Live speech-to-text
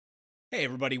Hey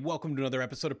everybody, welcome to another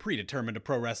episode of Predetermined, a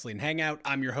pro wrestling hangout.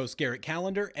 I'm your host Garrett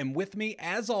Calendar, and with me,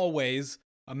 as always,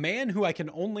 a man who I can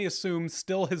only assume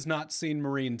still has not seen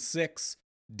Marine 6,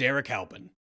 Derek Halpin.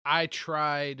 I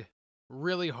tried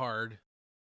really hard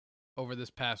over this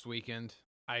past weekend.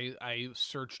 I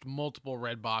searched multiple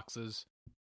red boxes,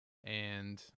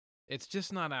 and it's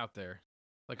just not out there.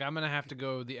 Like, I'm going to have to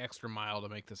go the extra mile to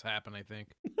make this happen, I think.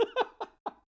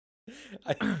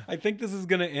 I think this is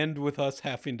going to end with us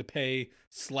having to pay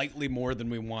slightly more than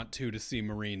we want to see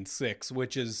Marine 6,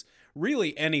 which is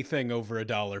really anything over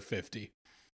 $1.50.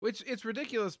 Which, it's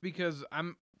ridiculous because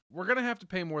we're going to have to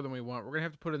pay more than we want. We're going to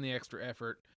have to put in the extra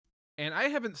effort. And I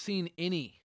haven't seen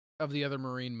any of the other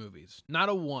Marine movies. Not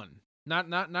a one.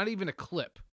 Not even a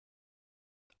clip.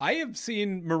 I have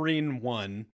seen Marine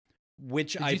 1,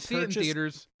 which Did I you see it in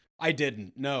theaters? I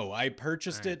didn't. No, I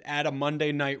purchased it at a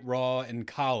Monday Night Raw in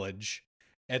college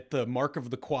at the Mark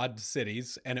of the Quad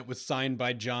Cities, and it was signed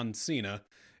by John Cena,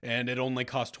 and it only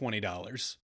cost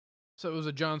 $20. So it was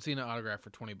a John Cena autograph for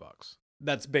 $20.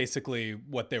 That's basically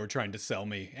what they were trying to sell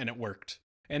me, and it worked.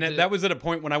 And that was at a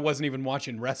point when I wasn't even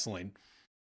watching wrestling.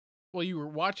 Well, you were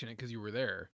watching it because you were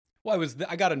there. Well,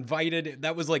 I got invited.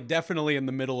 That was like definitely in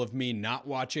the middle of me not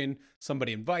watching.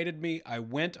 Somebody invited me. I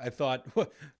went. I thought,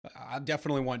 I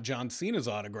definitely want John Cena's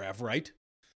autograph, right?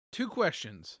 2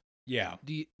 questions. Yeah.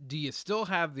 Do you still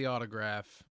have the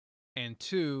autograph? And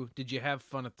 2, did you have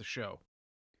fun at the show?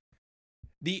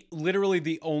 Literally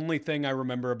the only thing I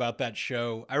remember about that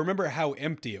show, I remember how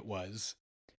empty it was.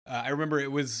 I remember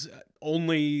it was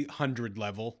only 100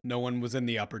 level. No one was in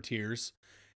the upper tiers.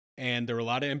 And there were a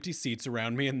lot of empty seats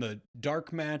around me. And the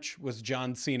dark match was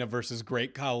John Cena versus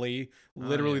Great Khali.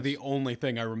 Literally the only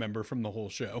thing I remember from the whole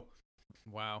show.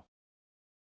 Wow.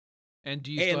 And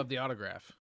do you still have the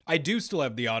autograph? I do still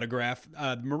have the autograph.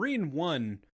 Marine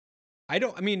 1,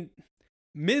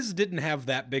 Miz didn't have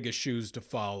that big of shoes to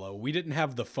follow. We didn't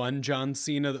have the fun John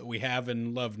Cena that we have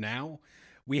and love now.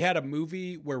 We had a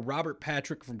movie where Robert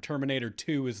Patrick from Terminator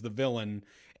 2 is the villain,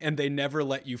 and they never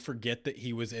let you forget that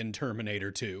he was in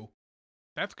Terminator 2.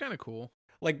 That's kind of cool.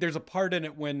 Like, there's a part in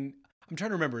it when, I'm trying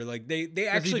to remember, like, they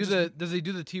does he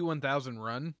do the T-1000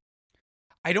 run?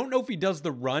 I don't know if he does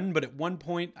the run, but at one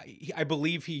point, I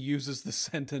believe he uses the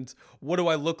sentence, "What do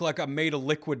I look like? I'm made of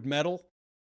liquid metal?"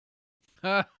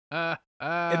 And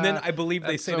then I believe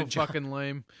they say to John, fucking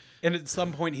lame. And at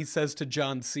some point he says to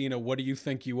John Cena, "What do you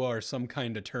think you are, some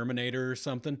kind of Terminator or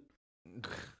something?"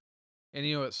 And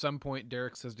at some point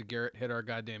Derek says to Garrett, "Hit our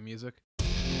goddamn music."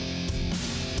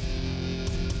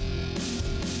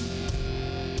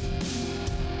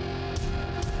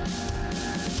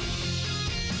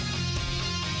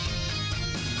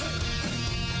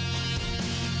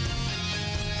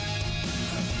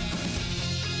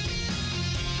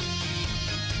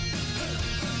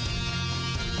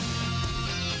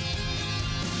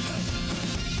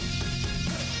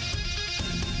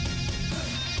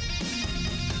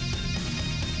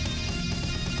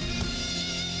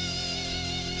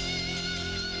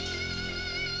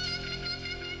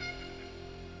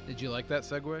 Did you like that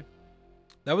segue?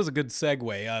 That was a good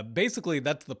segue. Basically,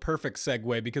 that's the perfect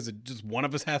segue because just one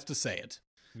of us has to say it.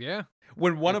 Yeah.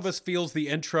 When one of us feels the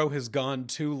intro has gone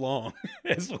too long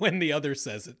is when the other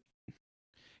says it.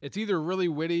 It's either really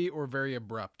witty or very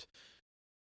abrupt.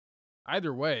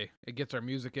 Either way, it gets our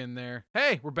music in there.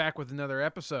 Hey, we're back with another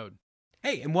episode.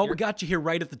 Hey, and while we got you here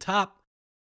right at the top,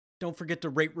 don't forget to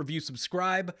rate, review,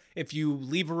 subscribe. If you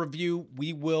leave a review,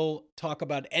 we will talk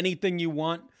about anything you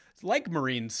want. Like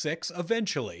Marine 6,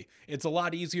 eventually. It's a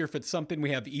lot easier if it's something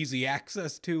we have easy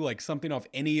access to, like something off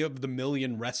any of the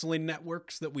million wrestling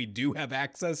networks that we do have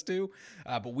access to.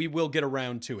 But we will get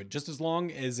around to it, just as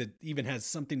long as it even has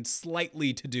something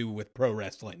slightly to do with pro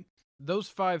wrestling. Those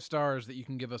 5 stars that you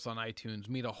can give us on iTunes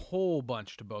mean a whole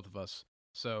bunch to both of us.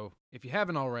 So if you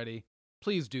haven't already,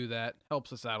 please do that.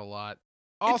 Helps us out a lot.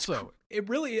 Also, it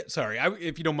really, sorry,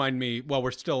 if you don't mind me, while we're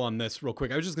still on this real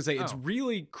quick, I was just going to say, it's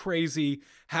really crazy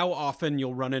how often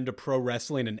you'll run into pro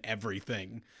wrestling and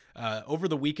everything. Over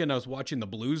the weekend, I was watching the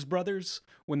Blues Brothers.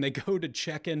 When they go to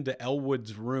check into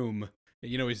Elwood's room,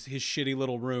 his shitty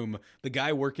little room, the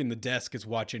guy working the desk is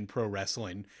watching pro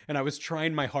wrestling. And I was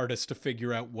trying my hardest to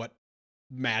figure out what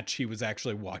match he was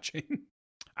actually watching.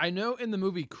 I know in the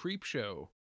movie Creepshow,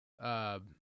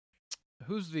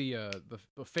 who's the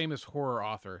famous horror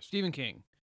author? Stephen King.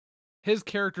 His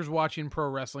character's watching pro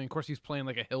wrestling. Of course, he's playing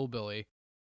like a hillbilly.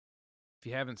 If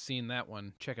you haven't seen that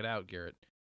one, check it out, Garrett.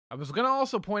 I was going to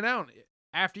also point out,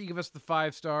 after you give us the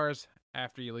 5 stars,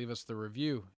 after you leave us the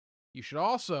review, you should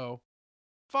also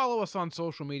follow us on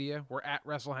social media. We're at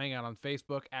Wrestle Hangout on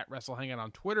Facebook, at Wrestle Hangout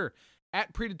on Twitter,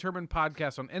 at Predetermined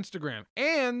Podcast on Instagram.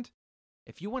 And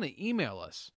if you want to email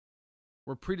us,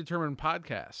 we're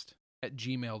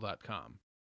predeterminedpodcast@gmail.com.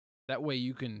 That way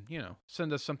you can,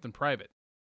 send us something private.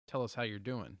 Tell us how you're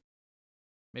doing.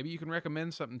 Maybe you can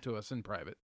recommend something to us in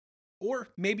private. Or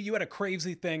maybe you had a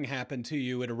crazy thing happen to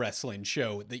you at a wrestling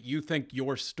show that you think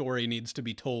your story needs to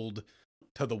be told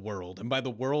to the world. And by the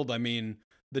world, I mean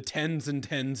the tens and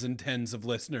tens and tens of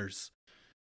listeners.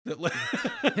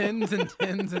 Tens and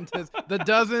tens and tens. The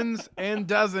dozens and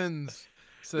dozens.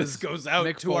 This goes out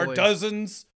Mick to Foley. our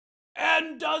dozens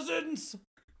and dozens.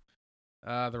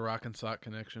 The Rock and Sock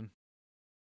connection.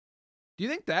 Do you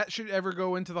think that should ever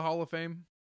go into the Hall of Fame?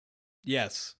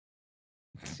 Yes.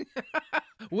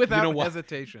 Without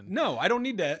hesitation. No, I don't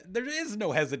need to. There is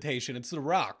no hesitation. It's The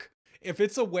Rock. If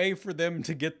it's a way for them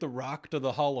to get The Rock to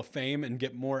the Hall of Fame and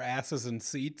get more asses and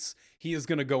seats, he is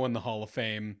going to go in the Hall of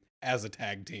Fame as a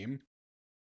tag team.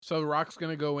 So The Rock's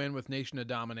going to go in with Nation of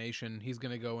Domination. He's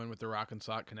going to go in with the Rock and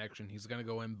Sock connection. He's going to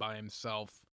go in by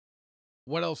himself.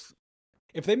 What else?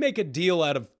 If they make a deal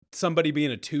out of somebody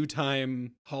being a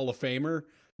 2-time Hall of Famer,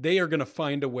 they are going to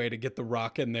find a way to get The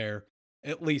Rock in there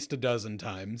at least a dozen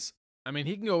times. I mean,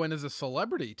 he can go in as a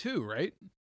celebrity too, right?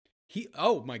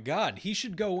 Oh my God, he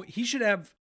should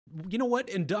have, you know what?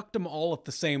 Induct them all at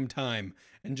the same time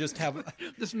and just have,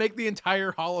 just make the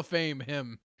entire Hall of Fame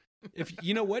him. If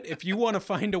you know what, if you want to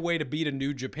find a way to beat a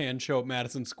New Japan show at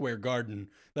Madison Square Garden,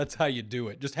 that's how you do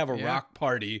it. Just have a rock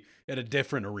party at a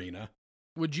different arena.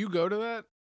 Would you go to that?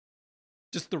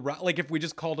 Just the Rock, like if we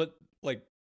just called it like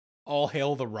All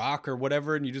Hail the Rock or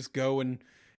whatever, and you just go and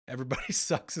everybody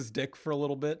sucks his dick for a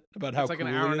little bit about how it's like cool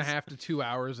an hour he and a is. half to 2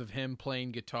 hours of him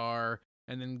playing guitar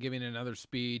and then giving another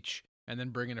speech and then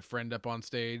bringing a friend up on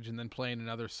stage and then playing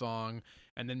another song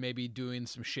and then maybe doing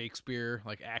some Shakespeare,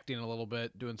 like acting a little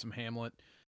bit, doing some Hamlet,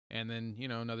 and then,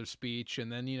 another speech.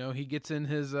 And then, he gets in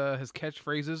his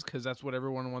catchphrases because that's what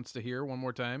everyone wants to hear one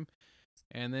more time.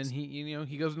 And then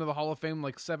he goes into the Hall of Fame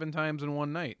like 7 times in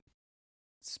one night.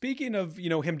 Speaking of,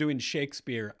 him doing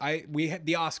Shakespeare,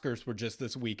 the Oscars were just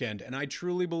this weekend, and I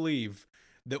truly believe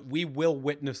that we will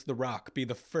witness The Rock be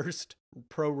the first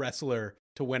pro wrestler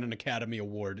to win an Academy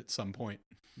Award at some point.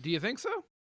 Do you think so?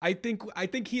 I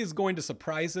think he is going to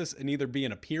surprise us and either be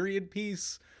in a period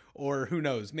piece or who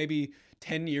knows, maybe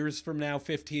 10 years from now,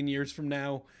 15 years from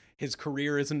now, his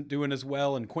career isn't doing as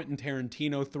well and Quentin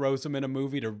Tarantino throws him in a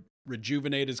movie to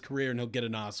rejuvenate his career and he'll get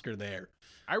an Oscar there.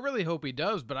 I really hope he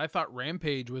does, but I thought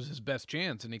Rampage was his best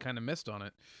chance and he kind of missed on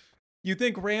it. You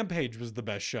think Rampage was the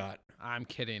best shot? I'm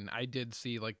kidding. I did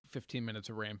see like 15 minutes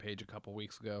of Rampage a couple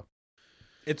weeks ago.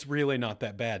 It's really not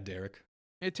that bad, Derek.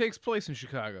 It takes place in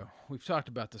Chicago. We've talked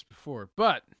about this before.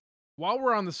 But while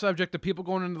we're on the subject of people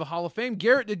going into the Hall of Fame,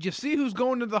 Garrett, did you see who's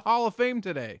going to the Hall of Fame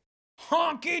today?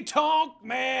 Honky Tonk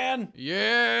Man!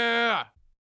 Yeah!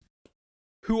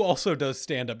 Who also does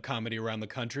stand-up comedy around the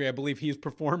country. I believe he's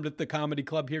performed at the comedy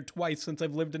club here twice since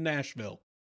I've lived in Nashville.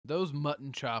 Those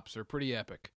mutton chops are pretty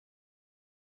epic.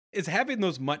 Is having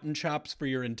those mutton chops for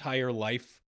your entire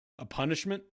life a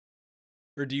punishment?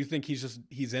 Or do you think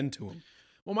he's into them?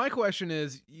 Well, my question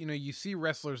is, you see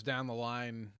wrestlers down the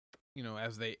line,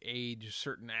 as they age,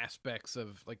 certain aspects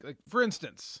of, like for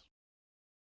instance,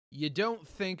 you don't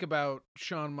think about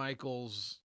Shawn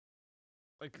Michaels,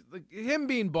 like him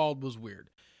being bald was weird.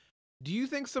 Do you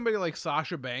think somebody like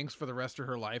Sasha Banks for the rest of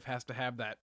her life has to have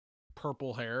that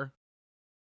purple hair?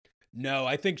 No,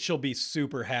 I think she'll be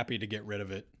super happy to get rid of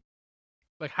it.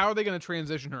 Like, how are they going to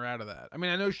transition her out of that? I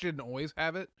mean, I know she didn't always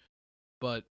have it,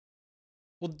 but...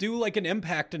 Well, do like an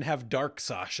Impact and have Dark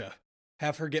Sasha.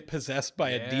 Have her get possessed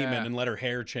by a demon and let her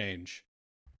hair change.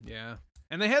 Yeah.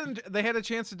 And they had a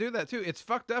chance to do that, too. It's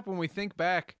fucked up when we think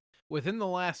back. Within the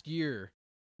last year,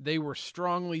 they were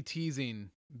strongly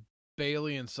teasing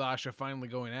Bayley and Sasha finally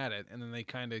going at it, and then they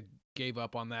kind of gave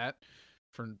up on that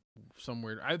for some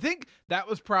weird... I think that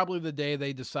was probably the day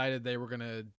they decided they were going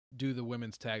to do the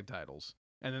women's tag titles.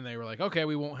 And then they were like, okay,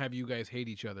 we won't have you guys hate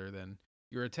each other then.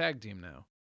 You're a tag team now.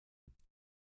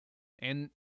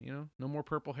 And, no more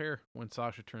purple hair when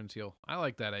Sasha turns heel. I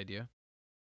like that idea.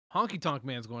 Honky Tonk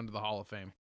Man's going to the Hall of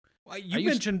Fame. Well, you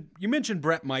mentioned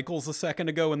Bret Michaels a second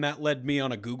ago, and that led me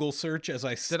on a Google search as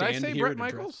I stand here. Did I say Bret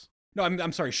Michaels? No,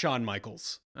 I'm sorry, Shawn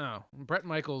Michaels. Oh, Bret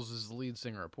Michaels is the lead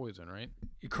singer of Poison, right?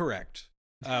 Correct.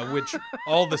 Which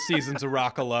all the seasons of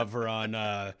Rock of Love are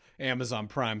on Amazon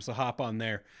Prime, so hop on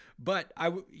there. But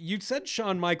you said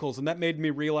Shawn Michaels, and that made me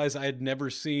realize I had never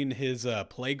seen his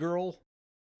Playgirl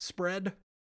spread.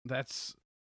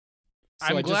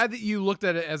 I'm glad that you looked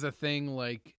at it as a thing.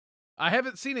 Like, I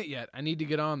haven't seen it yet. I need to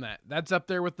get on that. That's up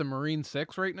there with the Marine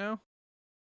 6 right now.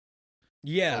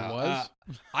 Yeah. Or was?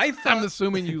 I thought... I'm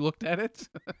assuming you looked at it.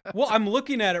 Well, I'm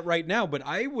looking at it right now, but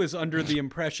I was under the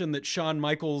impression that Shawn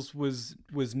Michaels was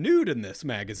nude in this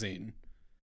magazine.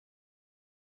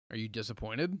 Are you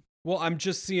disappointed? Well, I'm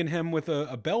just seeing him with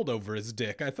a belt over his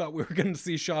dick. I thought we were going to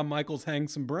see Shawn Michaels hang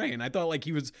some brain. I thought like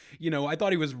he was, I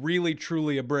thought he was really,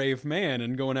 truly a brave man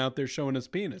and going out there showing his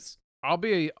penis. I'll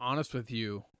be honest with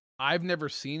you. I've never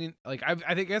seen, like,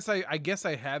 I guess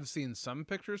I have seen some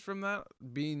pictures from that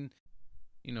being,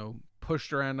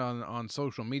 pushed around on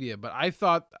social media, but I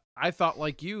thought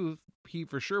like you, he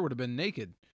for sure would have been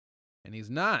naked, and he's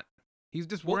not. He's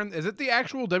just wearing, is it the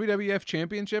actual WWF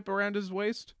championship around his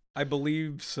waist? I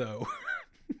believe so.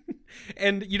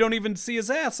 And you don't even see his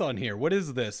ass on here. What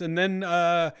is this? And then,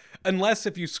 unless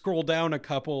if you scroll down a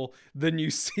couple, then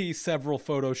you see several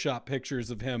Photoshop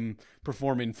pictures of him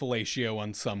performing fellatio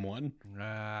on someone.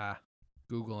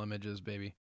 Google images,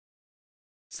 baby.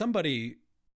 Somebody,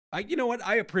 you know what?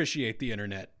 I appreciate the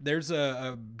internet. There's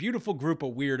a beautiful group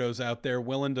of weirdos out there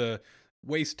willing to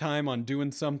waste time on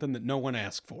doing something that no one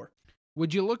asked for.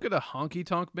 Would you look at a Honky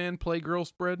Tonk Man Playgirl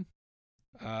spread?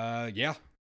 Yeah.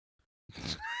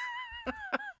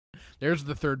 There's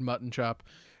the third mutton chop.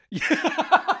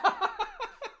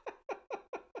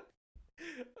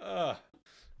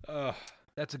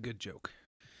 That's a good joke.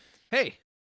 Hey.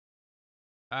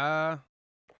 Can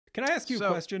I ask you a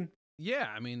question? Yeah,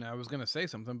 I mean, I was going to say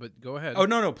something, but go ahead. Oh,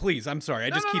 no, please. I'm sorry. I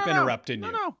just keep interrupting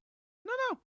you. No.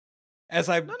 As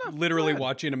I'm literally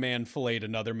watching a man fillet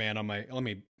another man on my... Let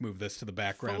me move this to the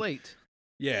background. Fillet.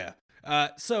 Yeah.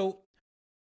 So,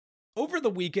 over the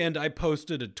weekend, I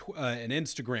posted an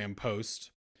Instagram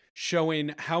post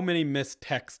showing how many missed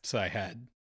texts I had.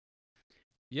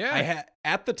 Yeah.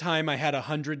 At the time, I had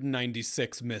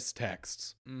 196 missed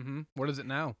texts. Mm-hmm. What is it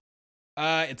now?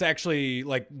 It's actually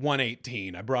like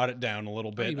 118. I brought it down a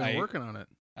little bit. You've been working on it.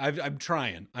 I'm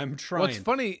trying. What's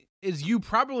funny is you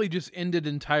probably just ended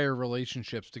entire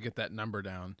relationships to get that number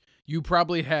down. You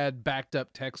probably had backed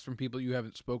up texts from people you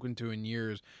haven't spoken to in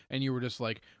years, and you were just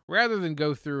like, rather than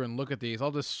go through and look at these, I'll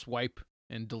just swipe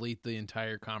and delete the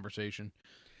entire conversation.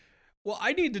 Well,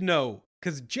 I need to know,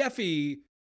 because Jeffy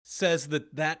says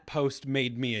that post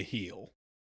made me a heel.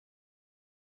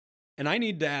 And I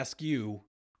need to ask you,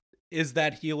 is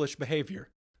that heelish behavior?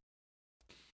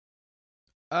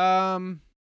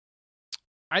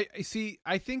 I see.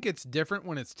 I think it's different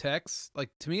when it's text. Like,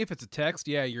 to me, if it's a text,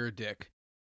 yeah, you're a dick.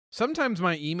 Sometimes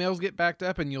my emails get backed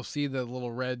up and you'll see the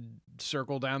little red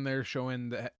circle down there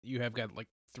showing that you have got like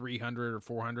 300 or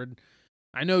 400.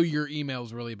 I know your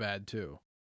email's really bad too,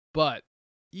 but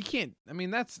you can't, I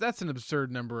mean, that's an absurd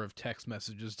number of text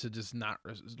messages to just not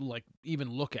like even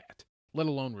look at, let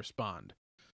alone respond.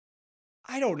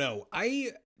 I don't know.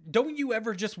 Don't you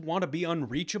ever just want to be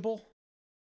unreachable?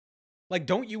 Like,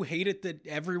 don't you hate it that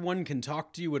everyone can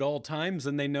talk to you at all times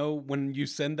and they know when you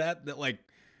send that like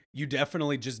you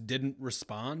definitely just didn't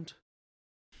respond?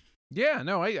 Yeah,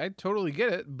 no, I totally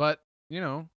get it. But,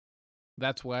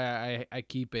 that's why I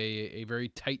keep a very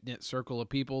tight-knit circle of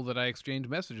people that I exchange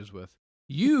messages with.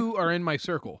 You are in my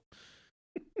circle.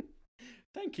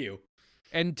 Thank you.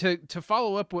 And to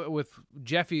follow up with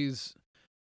Jeffy's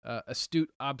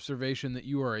astute observation that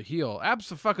you are a heel,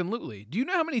 abso-fucking-lutely. Do you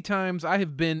know how many times I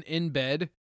have been in bed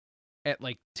at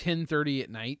like 10:30 at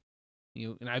night,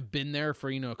 and I've been there for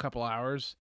a couple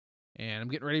hours, and I'm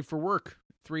getting ready for work,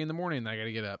 3 a.m, and I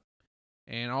gotta get up,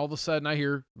 and all of a sudden I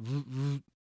hear, and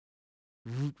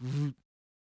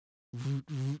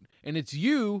it's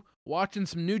you watching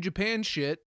some New Japan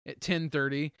shit at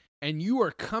 10:30, and you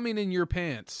are coming in your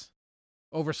pants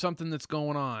over something that's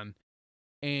going on.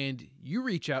 And you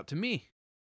reach out to me.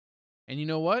 And you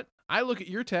know what? I look at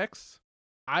your texts.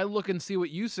 I look and see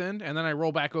what you send. And then I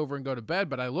roll back over and go to bed.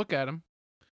 But I look at them.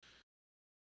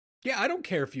 Yeah, I don't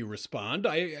care if you respond.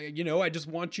 I just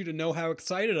want you to know how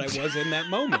excited I was in that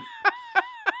moment.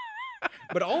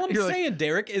 But all I'm saying,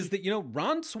 Derek, is that,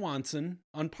 Ron Swanson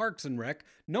on Parks and Rec,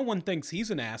 no one thinks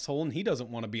he's an asshole and he doesn't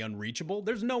want to be unreachable.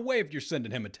 There's no way if you're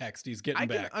sending him a text, he's getting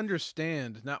back. I can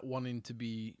understand not wanting to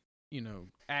be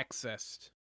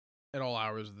accessed at all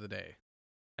hours of the day.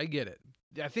 I get it.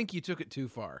 I think you took it too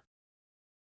far.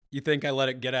 You think I let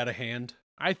it get out of hand?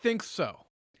 I think so.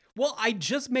 Well, I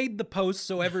just made the post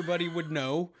so everybody would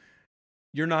know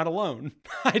you're not alone.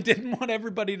 I didn't want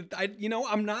everybody to,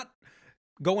 I'm not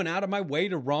going out of my way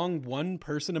to wrong one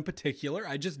person in particular.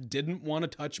 I just didn't want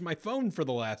to touch my phone for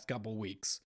the last couple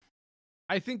weeks.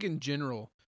 I think in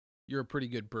general, you're a pretty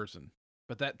good person,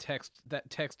 but that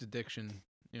text addiction,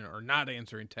 or not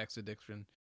answering text addiction,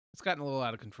 it's gotten a little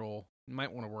out of control. You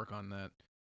might want to work on that.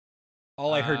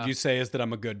 All I heard you say is that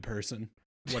I'm a good person.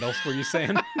 What else were you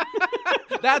saying?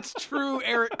 That's true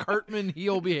Eric Cartman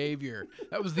heel behavior.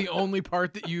 That was the only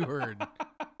part that you heard.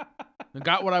 I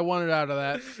got what I wanted out of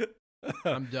that.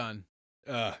 I'm done.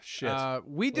 Shit.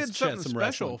 We did something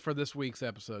special for this week's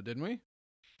episode, didn't we?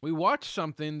 We watched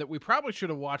something that we probably should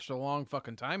have watched a long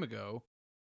fucking time ago.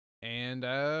 And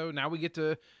now we get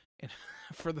to,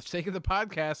 for the sake of the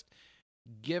podcast,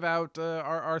 give out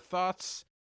our thoughts,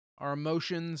 our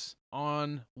emotions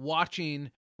on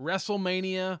watching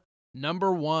WrestleMania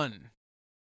 #1.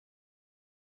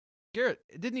 Garrett,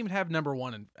 it didn't even have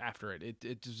 #1 after it.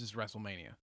 It was just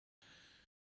WrestleMania.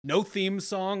 No theme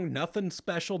song, nothing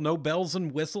special, no bells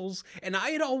and whistles. And I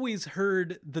had always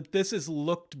heard that this is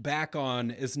looked back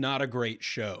on as not a great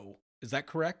show. Is that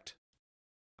correct?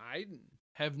 I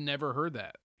have never heard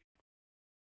that.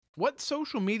 What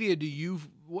social media do you've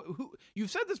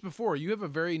said this before? You have a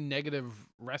very negative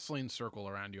wrestling circle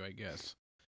around you, I guess.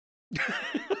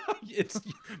 It's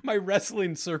my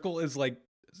wrestling circle is like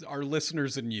our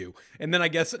listeners and you. And then I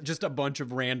guess just a bunch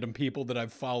of random people that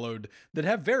I've followed that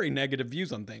have very negative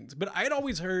views on things. But I'd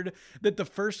always heard that the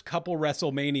first couple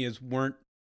WrestleManias weren't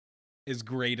as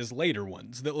great as later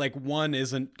ones, that like one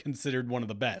isn't considered one of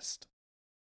the best.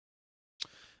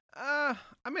 I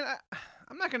mean,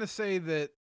 I'm not going to say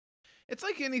that. It's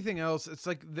like anything else. It's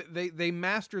like they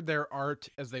mastered their art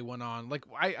as they went on. Like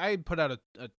I put out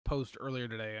a post earlier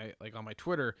today, like on my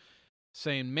Twitter,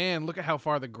 saying, man, look at how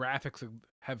far the graphics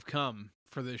have come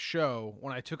for this show.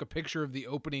 When I took a picture of the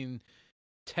opening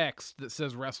text that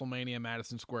says WrestleMania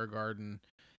Madison Square Garden,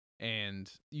 and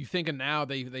you think now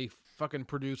they fucking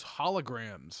produce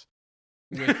holograms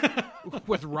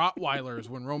with Rottweilers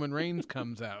when Roman Reigns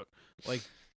comes out. Like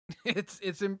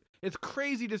it's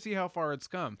crazy to see how far it's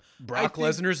come. Brock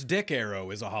Lesnar's dick arrow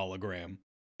is a hologram.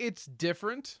 It's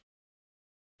different.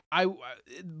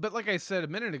 But like I said a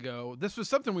minute ago, this was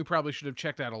something we probably should have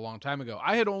checked out a long time ago.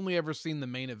 I had only ever seen the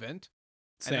main event.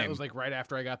 Same. And that was like right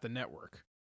after I got the network.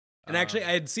 And actually,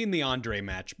 I had seen the Andre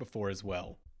match before as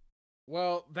well.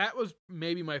 Well, that was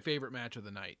maybe my favorite match of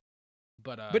the night.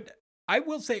 But I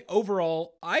will say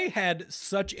overall, I had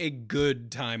such a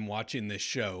good time watching this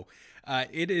show.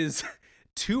 It is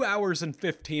 2 hours and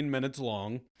 15 minutes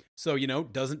long. So,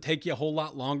 doesn't take you a whole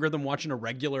lot longer than watching a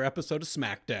regular episode of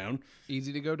SmackDown.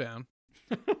 Easy to go down.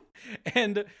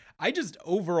 And I just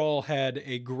overall had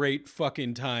a great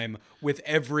fucking time with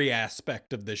every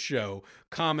aspect of the show.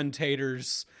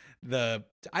 Commentators, I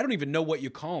don't even know what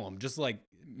you call them. Just like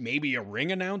maybe a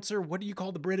ring announcer. What do you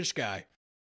call the British guy?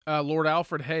 Lord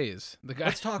Alfred Hayes, the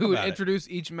guy who would introduce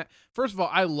each match. First of all,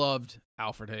 I loved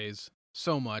Alfred Hayes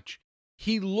so much.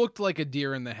 He looked like a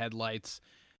deer in the headlights.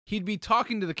 He'd be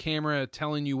talking to the camera,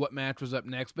 telling you what match was up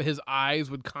next, but his eyes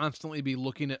would constantly be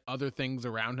looking at other things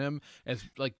around him as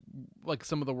like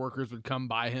some of the workers would come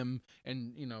by him.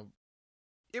 And,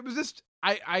 it was just,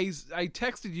 I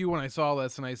texted you when I saw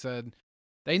this and I said,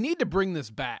 they need to bring this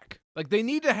back. Like they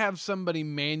need to have somebody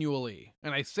manually.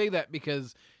 And I say that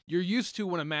because you're used to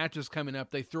when a match is coming up,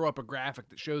 they throw up a graphic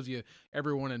that shows you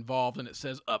everyone involved and it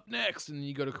says up next. And then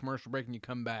you go to commercial break and you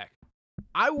come back.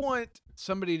 I want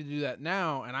somebody to do that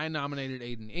now, and I nominated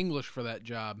Aiden English for that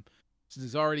job since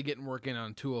he's already getting work in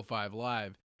on 205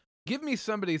 Live. Give me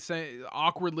somebody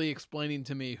awkwardly explaining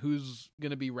to me who's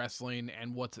going to be wrestling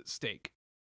and what's at stake.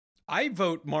 I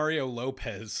vote Mario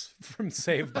Lopez from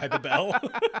Saved by the Bell.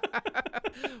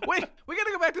 Wait, we got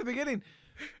to go back to the beginning.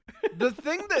 The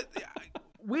thing that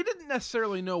we didn't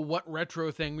necessarily know what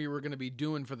retro thing we were going to be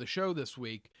doing for the show this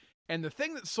week, and the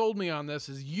thing that sold me on this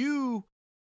is you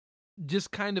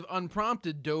just kind of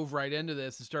unprompted dove right into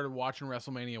this and started watching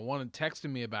WrestleMania 1 and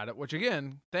texting me about it, which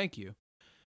again, thank you.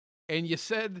 And you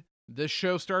said this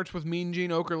show starts with Mean Gene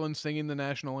Okerlund singing the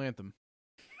national anthem.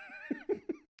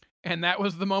 And that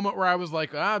was the moment where I was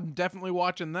like, I'm definitely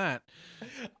watching that.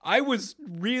 I was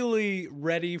really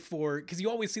ready because you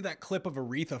always see that clip of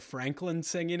Aretha Franklin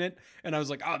singing it. And I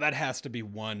was like, oh, that has to be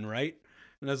one, right?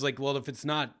 And I was like, well, if it's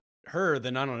not her,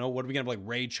 then I don't know. What are we going to have, like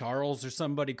Ray Charles or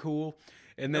somebody cool?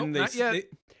 And then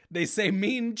they say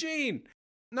Mean Gene.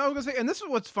 No, I was going to say, and this is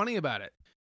what's funny about it.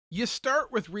 You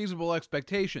start with reasonable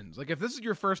expectations. Like if this is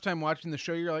your first time watching the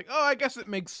show, you're like, oh, I guess it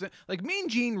makes sense. Like Mean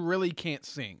Gene really can't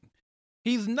sing.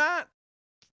 He's not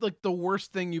like the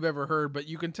worst thing you've ever heard, but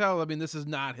you can tell, I mean, this is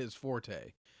not his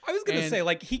forte. I was going to say,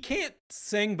 like, he can't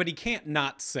sing, but he can't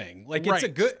not sing. Like, right.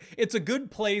 It's a good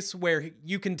place where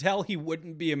you can tell he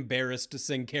wouldn't be embarrassed to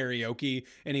sing karaoke,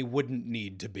 and he wouldn't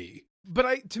need to be.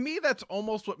 But to me, that's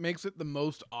almost what makes it the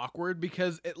most awkward,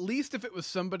 because at least if it was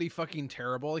somebody fucking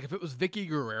terrible, like if it was Vicky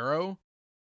Guerrero,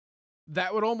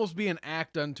 that would almost be an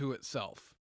act unto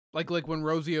itself. Like when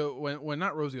Roseanne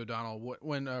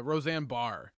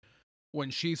Barr when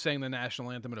she sang the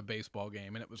national anthem at a baseball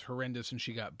game, and it was horrendous, and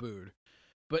she got booed.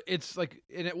 But it's like,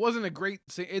 and it wasn't a great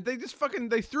sing. They just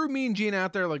they threw Mean Gene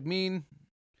out there like, Mean,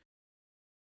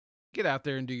 get out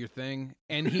there and do your thing.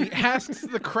 And he asks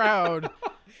the crowd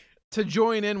to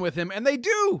join in with him, and they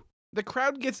do. The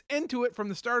crowd gets into it from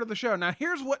the start of the show. Now,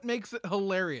 here's what makes it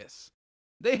hilarious.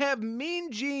 They have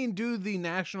Mean Gene do the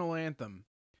national anthem.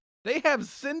 They have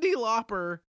Cyndi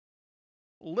Lauper,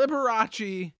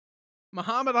 Liberace,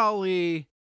 Muhammad Ali,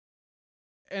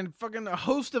 and fucking a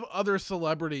host of other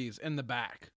celebrities in the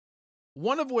back.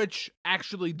 One of which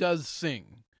actually does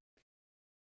sing.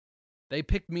 They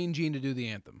picked Mean Gene to do the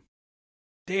anthem.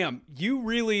 Damn, you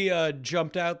really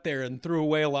jumped out there and threw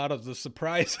away a lot of the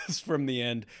surprises from the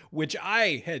end, which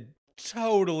I had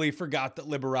totally forgot that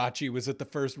Liberace was at the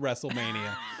first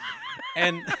WrestleMania.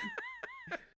 And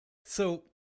so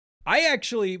I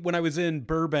actually, when I was in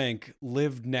Burbank,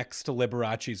 lived next to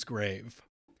Liberace's grave.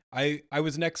 I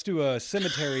was next to a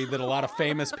cemetery that a lot of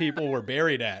famous people were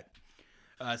buried at.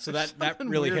 So that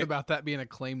really weird hit about that being a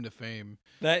claim to fame.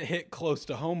 That hit close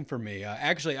to home for me.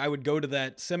 Actually, I would go to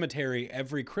that cemetery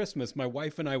every Christmas. My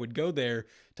wife and I would go there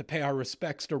to pay our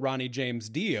respects to Ronnie James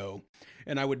Dio.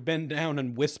 And I would bend down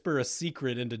and whisper a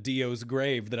secret into Dio's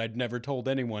grave that I'd never told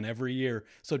anyone every year.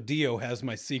 So Dio has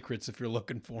my secrets if you're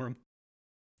looking for him.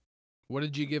 What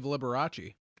did you give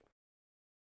Liberace?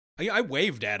 I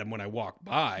waved at him when I walked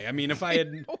by. I mean, if I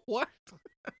had... What?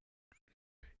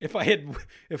 If I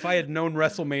had known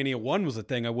WrestleMania 1 was a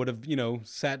thing, I would have,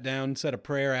 sat down, said a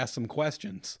prayer, asked some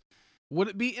questions. Would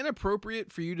it be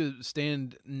inappropriate for you to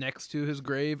stand next to his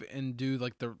grave and do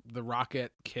like the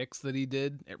rocket kicks that he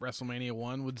did at WrestleMania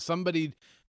 1? Would somebody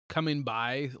coming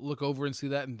by look over and see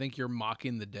that and think you're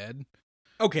mocking the dead?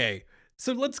 Okay,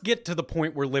 so let's get to the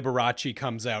point where Liberace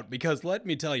comes out, because let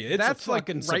me tell you, that's a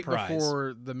fucking right surprise.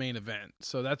 Before the main event,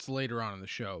 so that's later on in the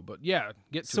show. But yeah,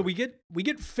 get to so it. we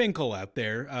get Finkel out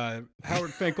there,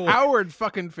 Howard Finkel. Howard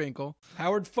fucking Finkel.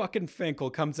 Howard fucking Finkel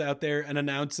comes out there and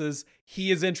announces he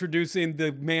is introducing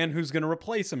the man who's going to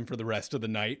replace him for the rest of the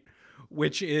night,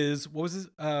 which is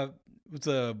it's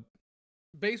a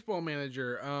baseball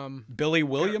manager, Billy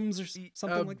Williams or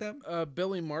something like that.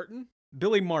 Billy Martin.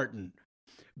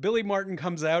 Billy Martin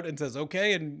comes out and says,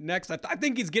 okay, and next, I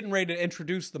think he's getting ready to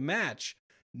introduce the match.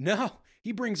 No,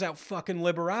 he brings out fucking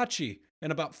Liberace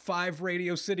and about 5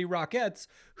 Radio City Rockettes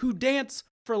who dance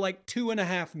for like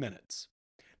 2.5 minutes.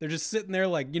 They're just sitting there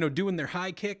like, doing their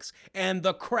high kicks. And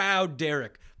the crowd,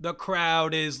 Derek, the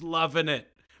crowd is loving it.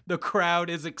 The crowd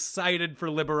is excited for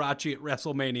Liberace at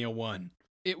WrestleMania 1.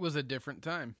 It was a different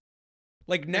time.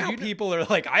 Like, now people are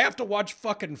like, I have to watch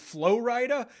fucking Flo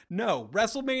Rida? No,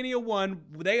 WrestleMania 1,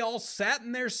 they all sat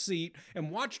in their seat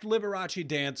and watched Liberace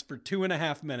dance for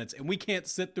 2.5 minutes, and we can't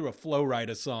sit through a Flo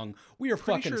Rida song. We are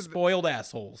fucking spoiled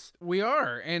assholes. We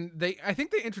are, and I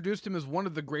think they introduced him as one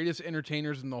of the greatest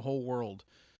entertainers in the whole world.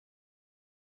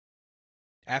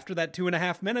 After that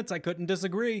 2.5 minutes, I couldn't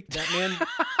disagree. That man...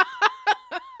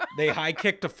 They high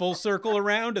kicked a full circle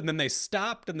around, and then they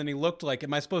stopped, and then he looked like,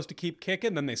 am I supposed to keep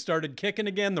kicking? Then they started kicking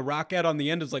again. The Rockette on the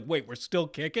end is like, wait, we're still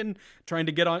kicking? Trying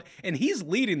to get on. And he's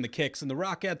leading the kicks, and the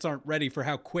Rockettes aren't ready for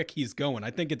how quick he's going.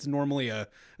 I think it's normally a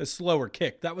slower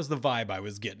kick. That was the vibe I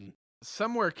was getting.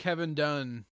 Somewhere Kevin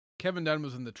Dunn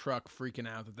was in the truck freaking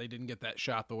out that they didn't get that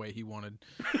shot the way he wanted.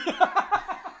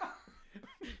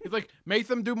 He's like, make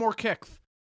them do more kicks.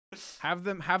 Have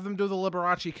them do the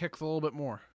Liberace kicks a little bit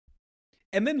more.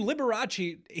 And then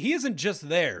Liberace, he isn't just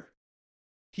there.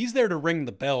 He's there to ring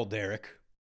the bell, Derek.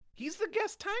 He's the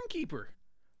guest timekeeper.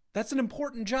 That's an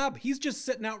important job. He's just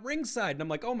sitting out ringside. And I'm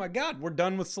like, oh my God, we're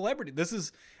done with celebrity.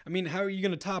 How are you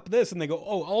going to top this? And they go,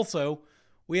 oh, also,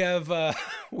 we have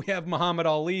Muhammad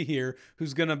Ali here,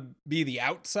 who's going to be the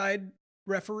outside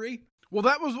referee. Well,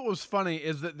 that was what was funny,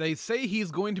 is that they say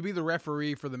he's going to be the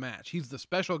referee for the match. He's the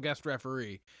special guest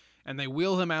referee. And they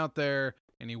wheel him out there.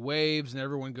 And he waves, and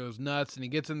everyone goes nuts, and he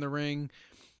gets in the ring.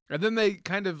 And then they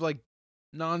kind of like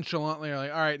nonchalantly are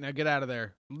like, all right, now get out of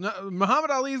there.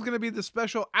 Muhammad Ali is going to be the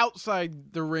special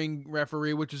outside the ring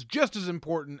referee, which is just as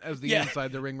important as the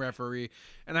inside the ring referee.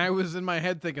 And I was in my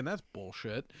head thinking, that's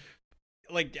bullshit.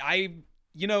 Like, I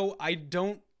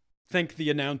don't think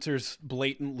the announcers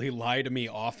blatantly lie to me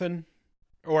often,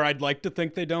 or I'd like to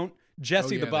think they don't.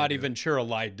 Jesse the Body Ventura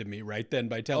lied to me right then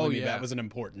by telling me that was an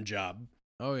important job.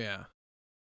 Oh, yeah.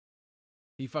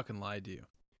 He fucking lied to you.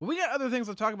 Well, we got other things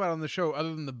to talk about on the show other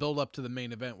than the build up to the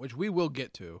main event, which we will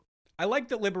get to. I like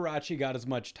that Liberace got as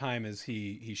much time as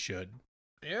he should.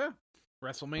 Yeah.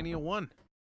 WrestleMania 1.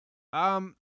 I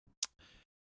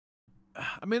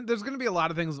mean, there's going to be a lot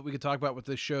of things that we could talk about with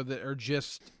this show that are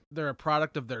they're a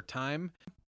product of their time.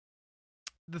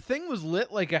 The thing was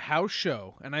lit like a house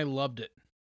show, and I loved it.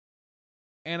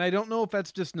 And I don't know if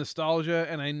that's just nostalgia,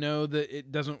 and I know that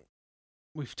it doesn't...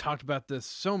 We've talked about this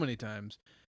so many times.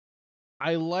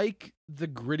 I like the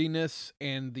grittiness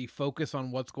and the focus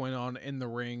on what's going on in the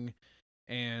ring.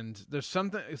 And there's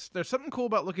something cool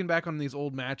about looking back on these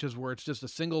old matches where it's just a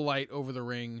single light over the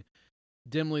ring,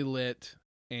 dimly lit,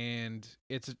 and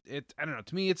it's I don't know,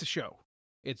 to me it's a show.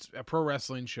 It's a pro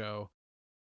wrestling show.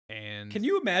 And can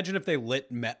you imagine if they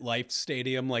lit MetLife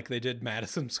Stadium like they did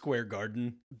Madison Square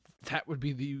Garden? That would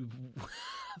be the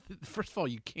first of all,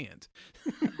 you can't.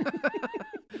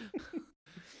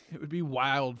 It would be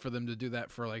wild for them to do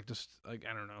that for just I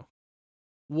don't know,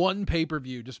 one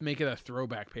pay-per-view. Just make it a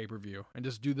throwback pay-per-view and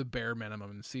just do the bare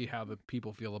minimum and see how the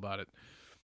people feel about it.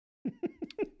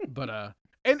 But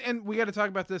and we got to talk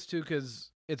about this too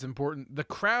because it's important. The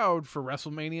crowd for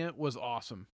WrestleMania was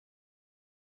awesome.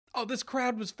 Oh, this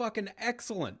crowd was fucking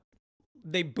excellent.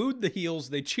 They booed the heels,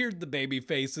 they cheered the baby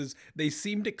faces, they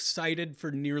seemed excited for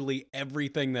nearly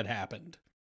everything that happened.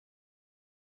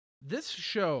 This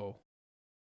show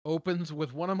opens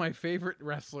with one of my favorite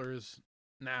wrestlers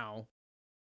now.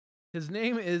 His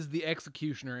name is The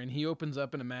Executioner, and he opens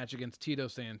up in a match against Tito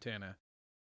Santana.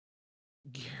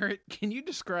 Garrett, can you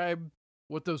describe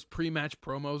what those pre-match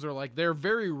promos are like? They're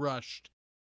very rushed,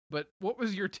 but what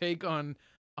was your take on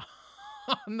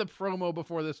the promo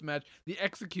before this match? The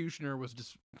Executioner was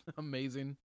just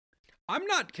amazing. I'm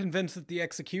not convinced that the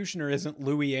Executioner isn't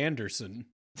Louis Anderson.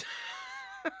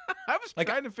 I was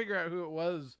trying to figure out who it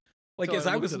was. Like as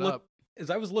I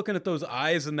was looking at those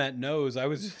eyes and that nose, I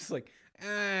was just like,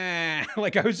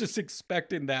 like I was just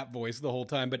expecting that voice the whole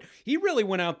time. But he really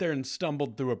went out there and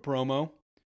stumbled through a promo.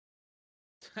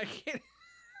 I can't.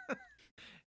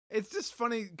 It's just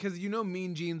funny because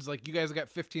Mean Gene's like, you guys got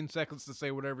 15 seconds to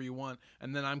say whatever you want,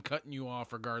 and then I'm cutting you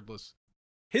off regardless.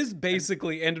 His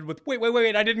basically ended with,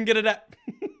 wait, I didn't get it up.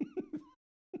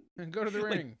 And go to the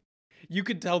ring. You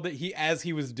could tell that as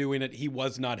he was doing it, he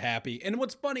was not happy. And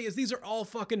what's funny is these are all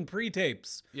fucking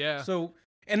pre-tapes. Yeah. So,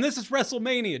 and this is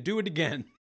WrestleMania. Do it again.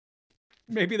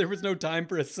 Maybe there was no time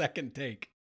for a second take.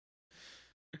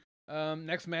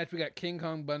 Next match, we got King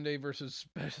Kong Bundy versus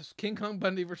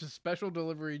Special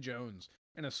Delivery Jones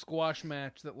in a squash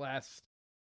match that lasts,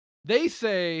 they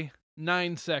say,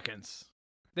 9 seconds.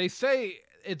 They say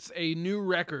it's a new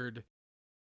record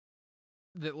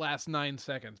that lasts 9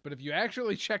 seconds, but if you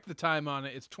actually check the time on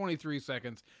it, it's 23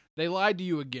 seconds. They lied to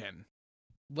you again.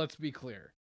 Let's be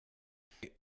clear.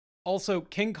 Also,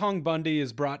 King Kong Bundy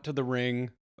is brought to the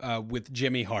ring with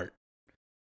Jimmy Hart.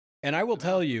 And I will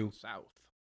tell you,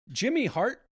 Jimmy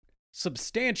Hart,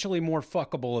 substantially more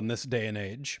fuckable in this day and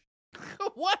age.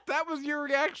 What? That was your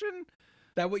reaction?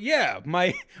 Yeah.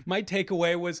 My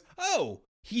takeaway was, oh,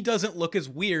 he doesn't look as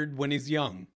weird when he's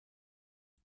young.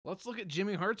 Let's look at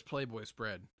Jimmy Hart's Playboy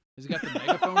spread. Has he got the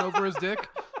megaphone over his dick?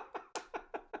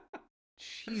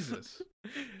 Jesus.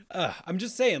 I'm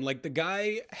just saying, the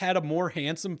guy had a more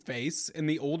handsome face, and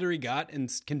the older he got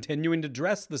and continuing to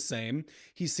dress the same,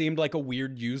 he seemed like a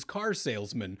weird used car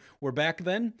salesman, where back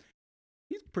then,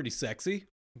 he's pretty sexy.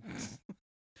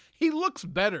 He looks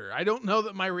better. I don't know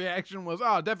that my reaction was,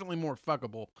 definitely more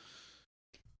fuckable.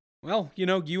 Well,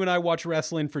 you and I watch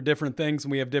wrestling for different things,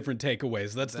 and we have different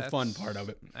takeaways. That's the fun part of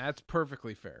it. That's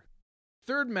perfectly fair.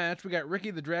 Third match, we got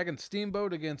Ricky the Dragon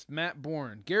Steamboat against Matt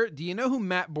Bourne. Garrett, do you know who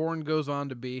Matt Bourne goes on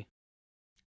to be?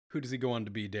 Who does he go on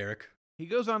to be, Derek? He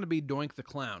goes on to be Doink the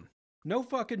Clown. No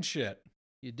fucking shit.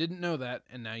 You didn't know that,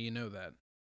 and now you know that.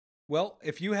 Well,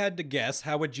 if you had to guess,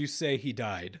 how would you say he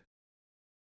died?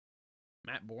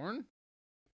 Matt Bourne?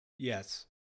 Yes.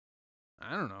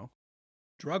 I don't know.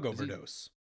 Drug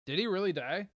overdose. Did he really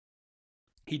die?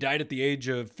 He died at the age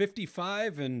of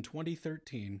 55 in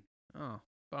 2013. Oh,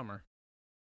 bummer.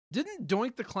 Didn't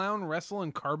Doink the Clown wrestle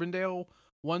in Carbondale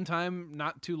one time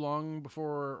not too long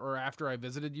before or after I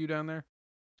visited you down there?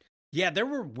 Yeah, there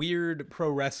were weird pro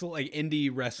wrestling,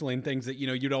 indie wrestling things that,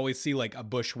 you'd always see a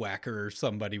bushwhacker or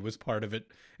somebody was part of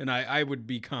it. And I would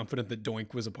be confident that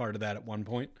Doink was a part of that at one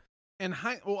point. And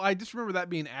I just remember that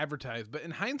being advertised. But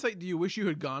in hindsight, do you wish you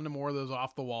had gone to more of those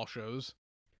off-the-wall shows?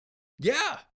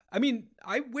 Yeah. I mean,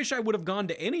 I wish I would have gone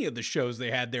to any of the shows they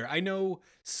had there. I know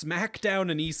SmackDown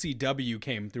and ECW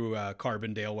came through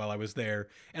Carbondale while I was there,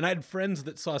 and I had friends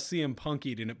that saw CM Punk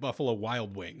eating at Buffalo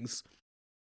Wild Wings.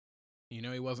 He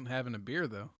wasn't having a beer,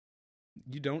 though.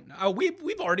 You don't? Oh,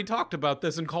 we've already talked about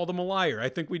this and called him a liar. I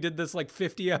think we did this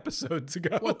 50 episodes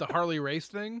ago. What, the Harley race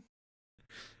thing?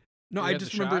 No, I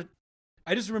just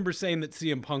remember saying that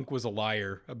CM Punk was a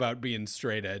liar about being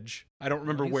straight edge. I don't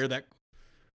remember where that...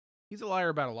 He's a liar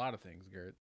about a lot of things,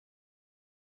 Garrett.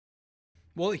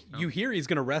 Well, you hear he's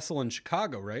going to wrestle in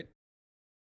Chicago, right?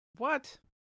 What?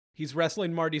 He's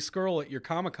wrestling Marty Scurll at your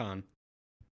Comic-Con.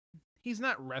 He's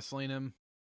not wrestling him.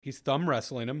 He's thumb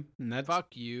wrestling him. And that's,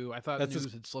 Fuck you. I thought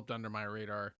news had slipped under my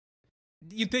radar.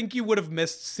 You think you would have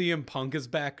missed CM Punk as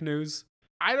back news?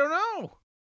 I don't know.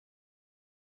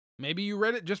 Maybe you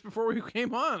read it just before we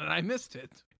came on and I missed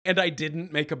it. And I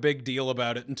didn't make a big deal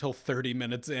about it until 30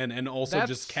 minutes in and also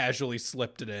just casually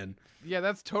slipped it in. Yeah,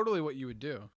 that's totally what you would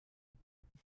do.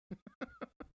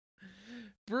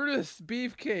 Brutus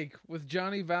Beefcake with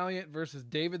Johnny Valiant versus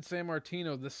David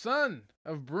Sammartino, the son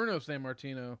of Bruno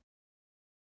Sammartino.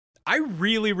 I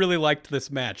really, really liked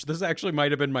this match. This actually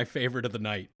might have been my favorite of the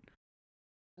night.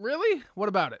 Really? What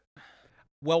about it?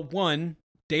 Well, one,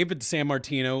 David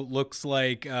Sammartino looks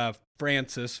like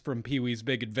Francis from Pee-wee's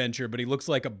Big Adventure, but he looks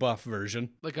like a buff version.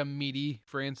 Like a meaty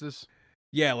Francis?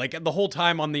 Yeah, like the whole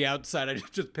time on the outside, I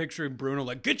just picturing Bruno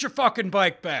like, get your fucking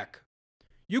bike back.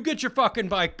 You get your fucking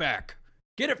bike back.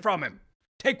 Get it from him.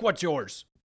 Take what's yours.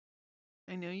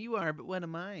 I know you are, but what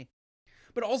am I?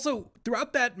 But also,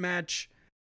 throughout that match,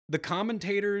 the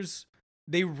commentators,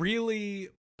 they really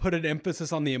put an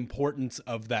emphasis on the importance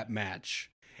of that match.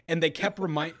 And they kept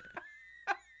I'm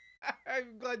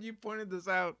glad you pointed this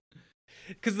out.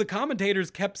 Because the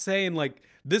commentators kept saying, like,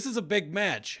 this is a big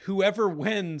match. Whoever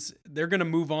wins, they're going to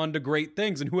move on to great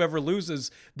things. And whoever loses,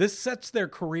 this sets their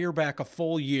career back a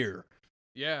full year.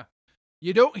 Yeah.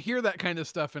 You don't hear that kind of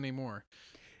stuff anymore.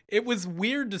 It was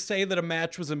weird to say that a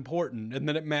match was important and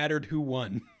that it mattered who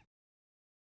won.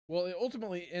 Well, it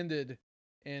ultimately ended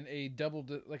in a double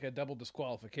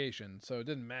disqualification, so it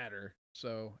didn't matter.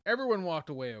 So everyone walked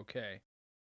away okay.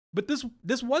 But this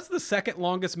was the second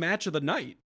longest match of the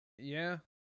night. Yeah.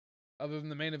 Other than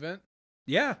the main event?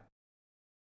 Yeah.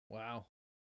 Wow.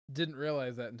 Didn't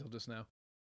realize that until just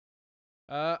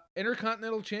now.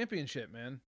 Intercontinental Championship,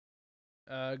 man.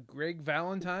 Greg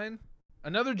Valentine.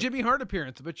 Another Jimmy Hart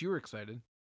appearance. I bet you were excited.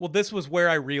 Well, this was where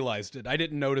I realized it. I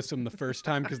didn't notice him the first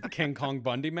time because the King Kong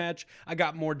Bundy match. I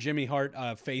got more Jimmy Hart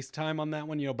FaceTime on that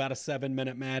one, about a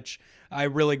 7-minute match. I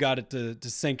really got it to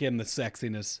sink in the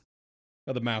sexiness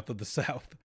of the Mouth of the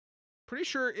South. Pretty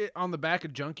sure on the back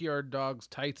of Junkyard Dog's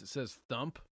tights it says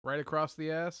thump right across the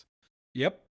ass.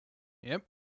 Yep. And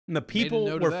the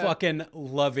people were fucking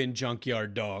loving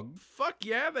Junkyard Dog. Fuck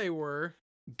yeah, they were.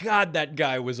 God, that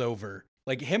guy was over.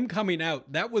 Like, him coming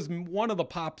out, that was one of the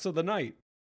pops of the night.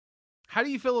 How do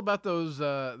you feel about those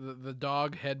the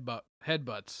dog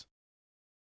headbutts?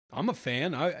 I'm a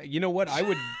fan. You know what? I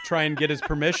would try and get his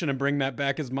permission and bring that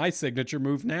back as my signature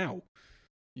move now.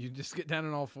 You just get down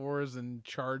on all fours and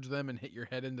charge them and hit your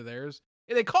head into theirs.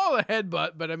 Yeah, they call it a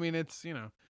headbutt, but I mean, it's,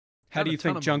 How do you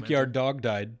think Junkyard Dog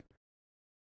died?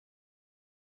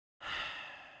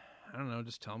 I don't know.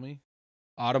 Just tell me.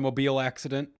 Automobile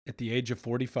accident at the age of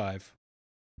 45.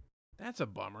 That's a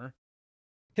bummer.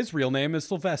 His real name is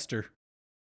Sylvester.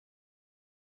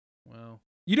 Well,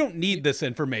 you don't need this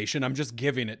information. I'm just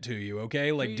giving it to you,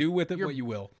 okay? Like, do with it what you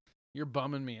will. You're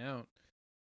bumming me out.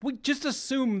 We just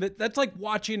assume that's like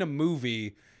watching a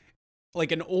movie,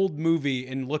 like an old movie,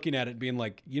 and looking at it being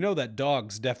like, that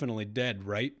dog's definitely dead,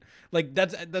 right? Like,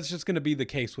 that's just going to be the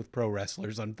case with pro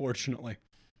wrestlers, unfortunately.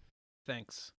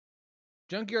 Thanks.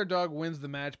 Junkyard Dog wins the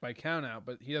match by countout,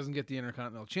 but he doesn't get the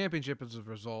Intercontinental Championship as a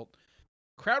result.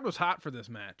 Crowd was hot for this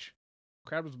match.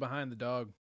 Crowd was behind the dog.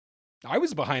 I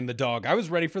was behind the dog. I was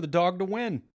ready for the dog to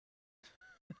win.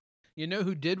 You know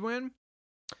who did win?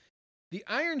 The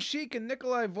Iron Sheik and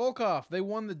Nikolai Volkov. They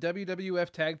won the WWF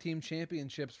Tag Team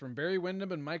Championships from Barry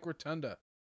Windham and Mike Rotunda.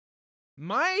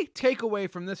 My takeaway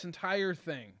from this entire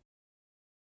thing.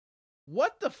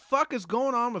 What the fuck is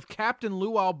going on with Captain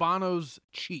Lou Albano's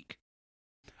cheek?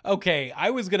 Okay,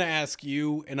 I was going to ask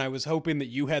you, and I was hoping that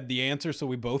you had the answer so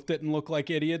we both didn't look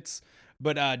like idiots,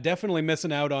 but definitely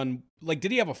missing out on,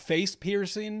 did he have a face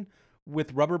piercing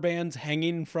with rubber bands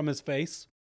hanging from his face?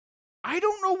 I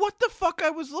don't know what the fuck I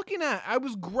was looking at. I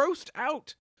was grossed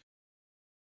out.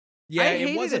 Yeah,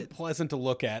 it wasn't pleasant to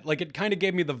look at. It kind of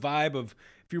gave me the vibe of,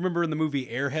 if you remember in the movie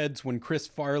Airheads when Chris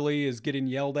Farley is getting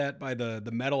yelled at by the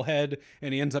metalhead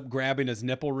and he ends up grabbing his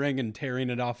nipple ring and tearing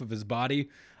it off of his body.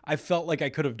 I felt like I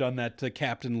could have done that to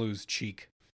Captain Lou's cheek.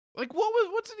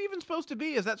 What's it even supposed to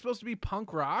be? Is that supposed to be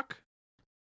punk rock?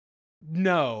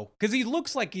 No, because he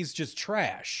looks like he's just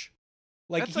trash.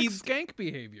 That's he's skank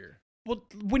behavior. Well,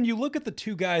 when you look at the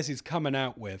two guys he's coming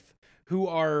out with, who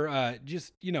are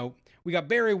we got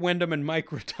Barry Windham and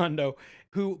Mike Rotundo,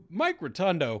 Mike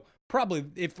Rotundo, probably,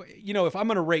 if I'm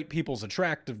going to rate people's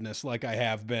attractiveness like I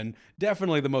have been,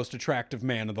 definitely the most attractive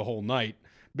man of the whole night.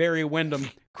 Barry Windham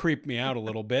creeped me out a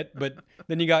little bit, but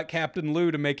then you got Captain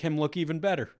Lou to make him look even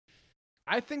better.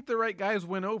 I think the right guys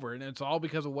win over, and it's all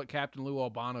because of what Captain Lou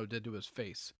Albano did to his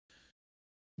face.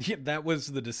 Yeah, that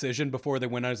was the decision before they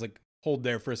went. I was like, hold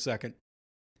there for a second.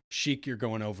 Sheik, you're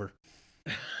going over.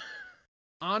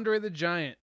 Andre the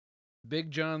Giant,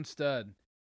 Big John Studd.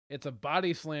 It's a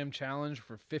body slam challenge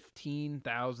for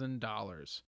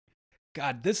 $15,000.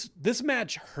 God, this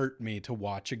match hurt me to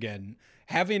watch again.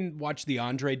 Having watched the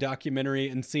Andre documentary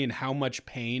and seeing how much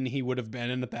pain he would have been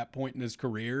in at that point in his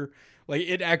career, like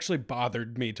it actually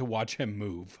bothered me to watch him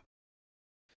move.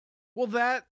 Well,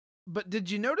 but did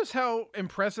you notice how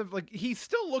impressive, like he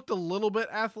still looked a little bit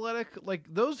athletic? Like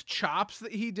those chops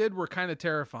that he did were kind of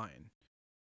terrifying.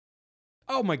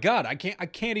 Oh my God, I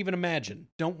can't even imagine.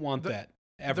 Don't want that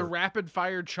ever. The rapid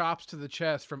fire chops to the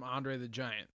chest from Andre the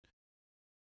Giant.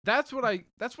 That's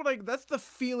the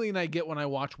feeling I get when I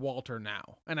watch Walter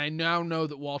now. And I now know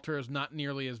that Walter is not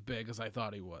nearly as big as I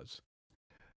thought he was.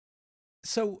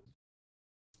 So,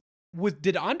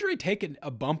 did Andre take a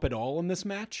bump at all in this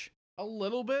match? A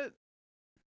little bit,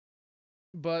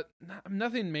 but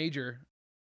nothing major.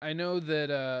 I know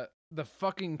that the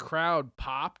fucking crowd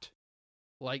popped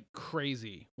like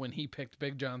crazy when he picked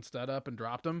Big John Studd up and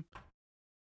dropped him.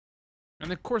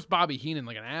 And of course, Bobby Heenan,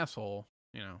 like an asshole,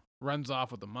 runs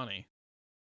off with the money.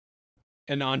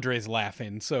 And Andre's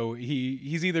laughing. So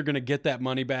he's either going to get that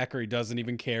money back or he doesn't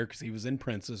even care because he was in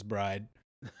Princess Bride.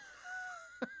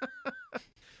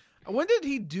 When did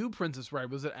he do Princess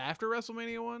Bride? Was it after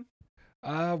WrestleMania 1?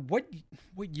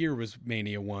 What year was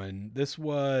Mania 1? This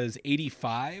was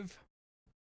 85?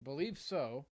 Believe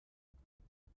so.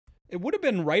 It would have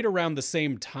been right around the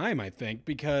same time, I think,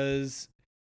 because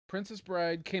Princess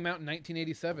Bride came out in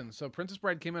 1987, so Princess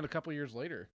Bride came out a couple years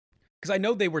later. Because I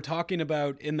know they were talking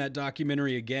about in that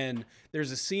documentary again,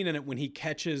 there's a scene in it when he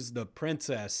catches the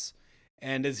princess,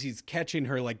 and as he's catching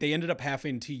her, like they ended up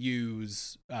having to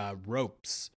use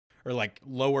ropes or like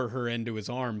lower her into his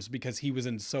arms because he was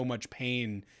in so much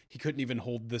pain he couldn't even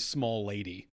hold this small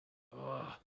lady.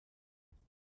 Ugh.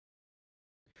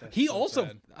 He so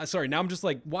also, sorry, now I'm just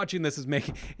like watching this is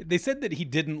making, they said that he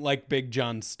didn't like Big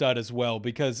John Studd as well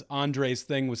because Andre's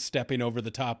thing was stepping over the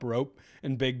top rope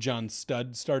and Big John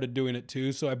Studd started doing it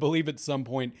too. So I believe at some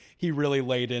point he really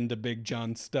laid into Big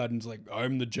John Studd and was like,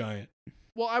 I'm the giant.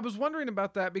 Well, I was wondering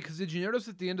about that because did you notice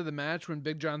at the end of the match when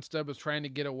Big John Studd was trying to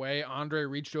get away, Andre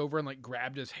reached over and like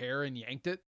grabbed his hair and yanked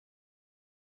it?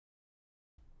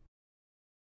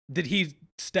 Did he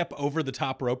step over the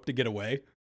top rope to get away?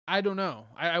 I don't know.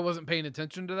 I wasn't paying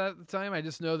attention to that at the time. I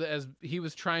just know that as he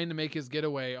was trying to make his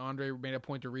getaway, Andre made a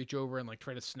point to reach over and like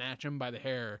try to snatch him by the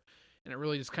hair. And it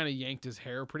really just kind of yanked his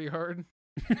hair pretty hard.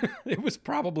 It was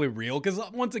probably real. Because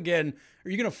once again,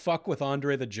 are you going to fuck with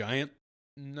Andre the Giant?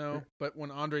 No, but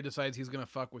when Andre decides he's going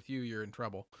to fuck with you, you're in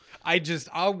trouble. I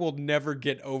will never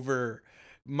get over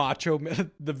Macho Man,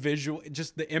 the visual,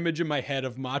 just the image in my head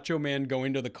of Macho Man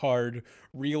going to the card,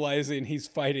 realizing he's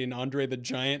fighting Andre the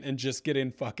Giant and just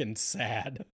getting fucking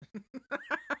sad.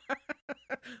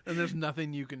 And there's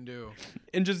nothing you can do.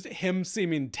 And just him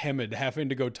seeming timid, having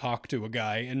to go talk to a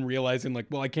guy and realizing like,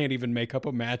 well, I can't even make up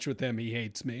a match with him. He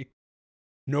hates me.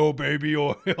 No baby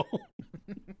oil.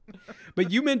 But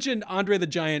you mentioned Andre the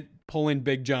Giant pulling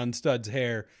Big John Studd's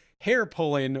hair. Hair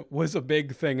pulling was a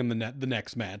big thing in the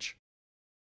next match.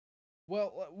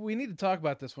 Well, we need to talk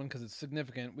about this one because it's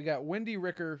significant. We got Wendy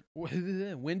Richter with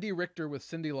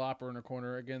Cyndi Lauper in her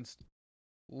corner against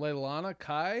Leilani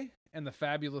Kai and the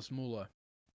Fabulous Moolah.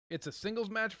 It's a singles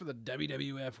match for the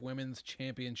WWF Women's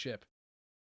Championship.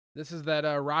 This is that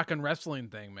rock and wrestling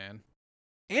thing, man.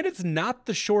 And it's not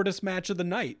the shortest match of the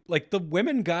night. Like the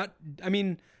women got, I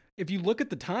mean, if you look at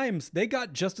the times, they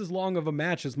got just as long of a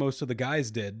match as most of the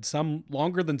guys did. Some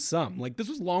longer than some. Like this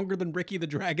was longer than Ricky the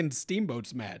Dragon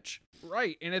Steamboat's match.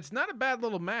 Right, and it's not a bad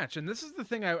little match. And this is the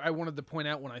thing I wanted to point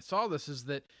out when I saw this is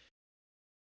that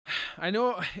I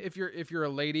know if you're a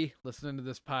lady listening to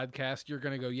this podcast, you're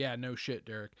going to go, yeah, no shit,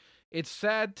 Derek. It's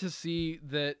sad to see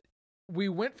that we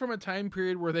went from a time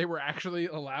period where they were actually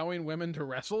allowing women to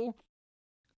wrestle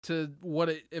to what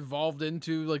it evolved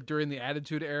into like during the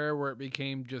Attitude Era where it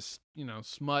became just,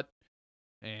 smut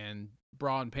and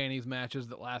bra and panties matches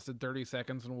that lasted 30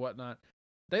 seconds and whatnot.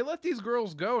 They let these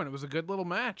girls go and it was a good little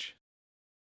match.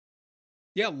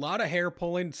 Yeah, a lot of hair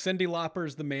pulling. Cyndi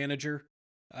Lauper's the manager.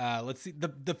 Let's see.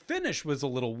 The finish was a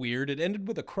little weird. It ended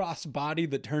with a cross body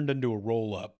that turned into a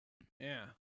roll up. Yeah,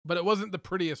 but it wasn't the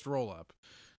prettiest roll up.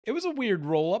 It was a weird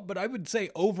roll up, but I would say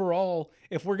overall,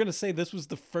 if we're going to say this was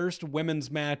the first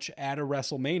women's match at a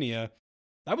WrestleMania,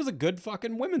 that was a good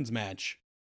fucking women's match.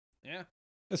 Yeah.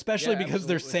 Especially because absolutely.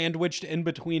 they're sandwiched in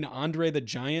between Andre the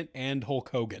Giant and Hulk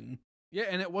Hogan. Yeah,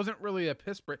 and it wasn't really a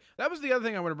piss break. That was the other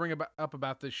thing I want to bring up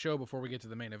about this show before we get to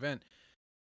the main event.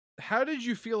 How did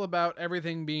you feel about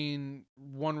everything being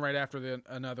one right after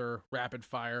another, rapid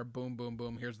fire, boom, boom,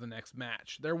 boom, here's the next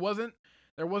match? There wasn't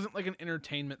like an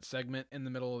entertainment segment in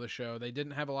the middle of the show. They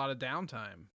didn't have a lot of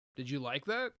downtime. Did you like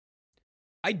that?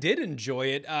 I did enjoy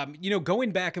it.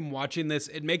 Going back and watching this,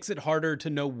 it makes it harder to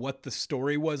know what the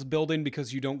story was building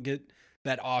because you don't get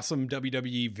that awesome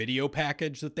WWE video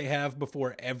package that they have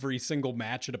before every single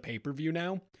match at a pay-per-view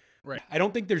now. Right. I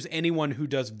don't think there's anyone who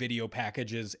does video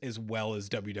packages as well as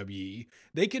WWE.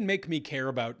 They can make me care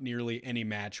about nearly any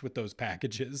match with those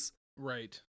packages.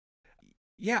 Right.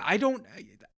 Yeah,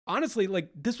 honestly,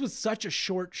 like, this was such a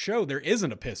short show. There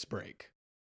isn't a piss break.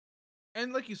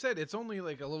 And like you said, it's only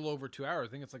like a little over 2 hours.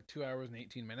 I think it's like 2 hours and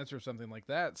 18 minutes or something like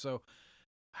that. So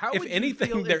how would you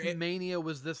feel if Mania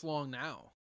was this long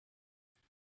now?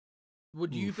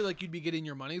 Would you feel like you'd be getting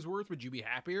your money's worth? Would you be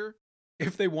happier?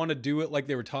 If they want to do it like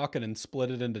they were talking and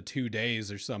split it into 2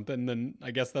 days or something, then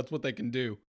I guess that's what they can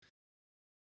do.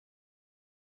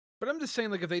 But I'm just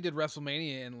saying, like, if they did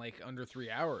WrestleMania in like under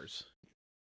 3 hours,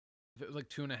 if it was like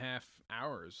 2.5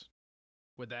 hours,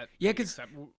 would that? Yeah, because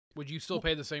would you still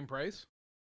pay the same price?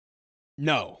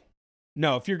 No.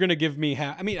 If you're gonna give me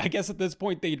I mean, I guess at this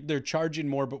point they're charging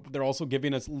more, but they're also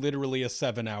giving us literally a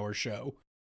 7-hour show.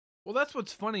 Well, that's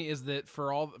what's funny is that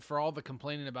for all the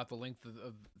complaining about the length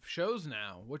of shows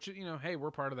now, which, hey,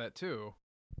 we're part of that too.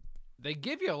 They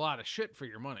give you a lot of shit for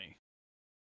your money.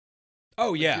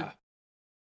 Oh yeah.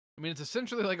 I mean, it's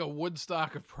essentially like a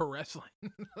Woodstock of pro wrestling.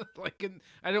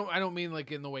 I don't mean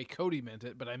like in the way Cody meant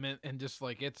it, but I meant and just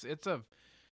like it's a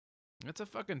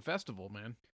fucking festival,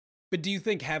 man. But do you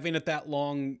think having it that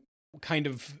long kind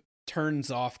of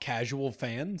turns off casual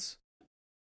fans?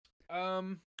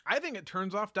 I think it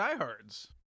turns off diehards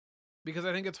because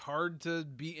I think it's hard to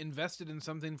be invested in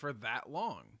something for that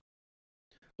long.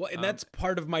 Well, and that's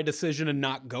part of my decision in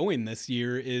not going this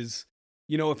year is,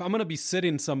 if I'm going to be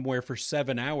sitting somewhere for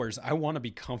 7 hours, I want to be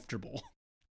comfortable.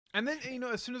 And then,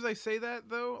 as soon as I say that,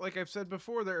 though, like I've said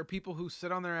before, there are people who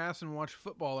sit on their ass and watch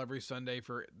football every Sunday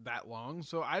for that long.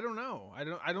 So I don't know.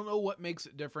 I don't know what makes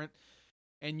it different.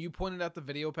 And you pointed out the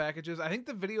video packages. I think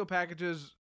the video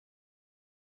packages,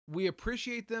 we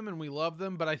appreciate them and we love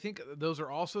them, but I think those are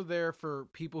also there for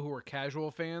people who are casual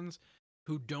fans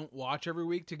who don't watch every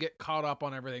week to get caught up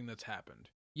on everything that's happened.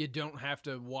 You don't have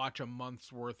to watch a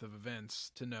month's worth of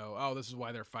events to know, oh, this is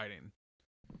why they're fighting.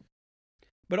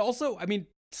 But also, I mean,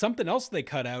 something else they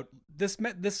cut out,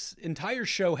 this entire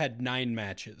show had 9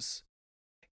 matches.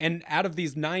 And out of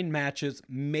these 9 matches,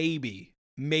 maybe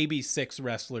 6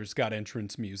 wrestlers got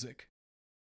entrance music.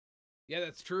 Yeah,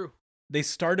 that's true. They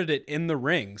started it in the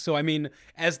ring. So, I mean,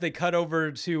 as they cut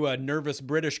over to a nervous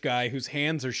British guy whose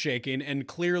hands are shaking, and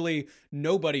clearly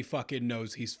nobody fucking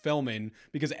knows he's filming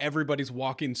because everybody's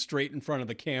walking straight in front of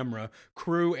the camera,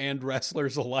 crew and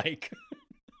wrestlers alike.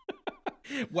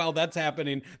 While that's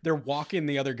happening, they're walking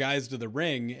the other guys to the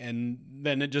ring, and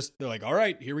then they're like, all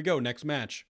right, here we go, next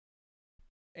match.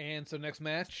 And so next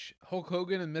match, Hulk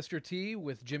Hogan and Mr. T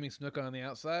with Jimmy Snuka on the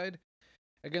outside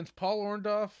against Paul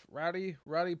Orndorff,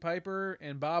 Roddy Piper,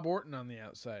 and Bob Orton on the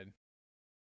outside.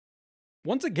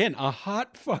 Once again, a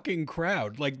hot fucking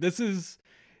crowd. Like, this is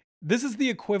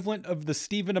the equivalent of the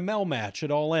Stephen Amell match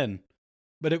at All In,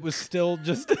 but it was still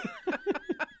just...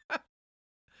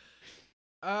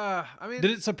 I mean,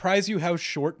 did it surprise you how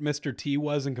short Mr. T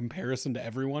was in comparison to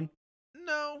everyone?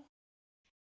 No.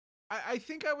 I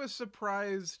think I was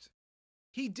surprised.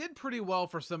 He did pretty well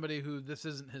for somebody who this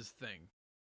isn't his thing.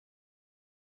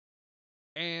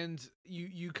 And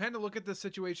you kind of look at this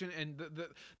situation, and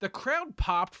the crowd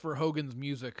popped for Hogan's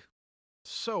music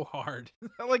so hard.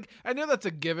 Like, I know that's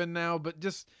a given now, but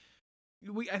just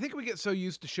I think we get so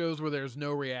used to shows where there's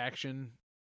no reaction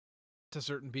to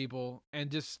certain people, and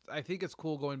just I think it's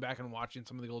cool going back and watching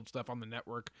some of the old stuff on the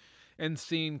network and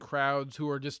seeing crowds who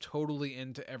are just totally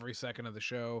into every second of the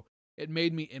show. It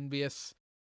made me envious.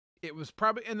 It was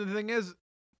probably, and the thing is,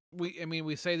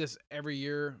 we say this every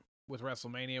year with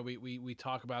WrestleMania. We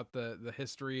talk about the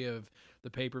history of the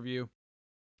pay-per-view.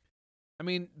 I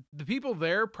mean, the people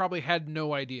there probably had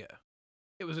no idea.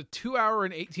 It was 2 hours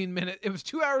and 18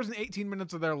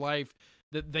 minutes of their life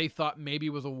that they thought maybe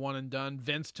was a one and done.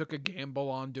 Vince took a gamble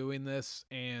on doing this,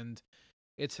 and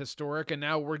it's historic. And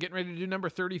now we're getting ready to do number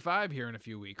 35 here in a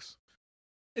few weeks.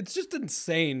 It's just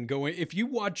insane if you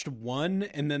watched 1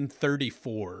 and then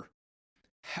 34,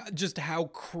 just how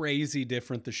crazy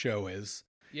different the show is.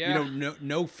 Yeah.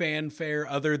 No fanfare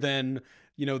other than,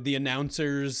 the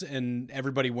announcers and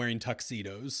everybody wearing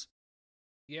tuxedos.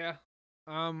 Yeah.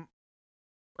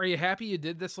 Are you happy you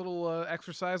did this little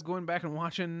exercise going back and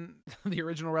watching the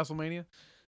original WrestleMania?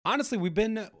 Honestly,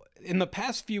 in the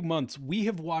past few months, we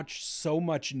have watched so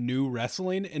much new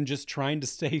wrestling and just trying to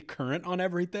stay current on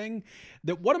everything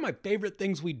that one of my favorite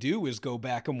things we do is go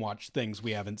back and watch things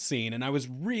we haven't seen. And I was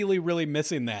really, really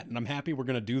missing that. And I'm happy we're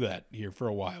going to do that here for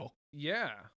a while. Yeah,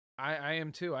 I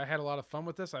am too. I had a lot of fun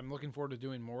with this. I'm looking forward to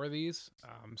doing more of these.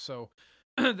 So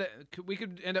we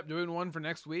could end up doing one for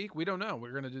next week. We don't know.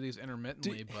 We're going to do these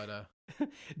intermittently, but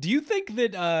do you think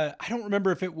that I don't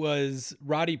remember if it was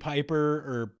Roddy Piper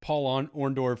or Paul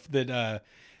Orndorff that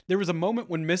there was a moment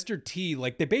when Mr. T,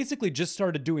 like they basically just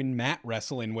started doing mat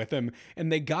wrestling with him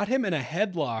and they got him in a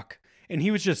headlock and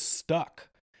he was just stuck.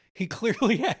 He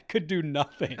clearly could do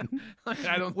nothing.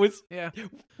 Was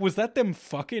that them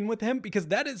fucking with him? Because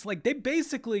that is like, they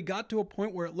basically got to a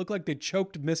point where it looked like they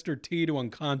choked Mr. T to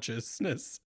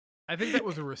unconsciousness. I think that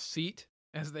was a receipt,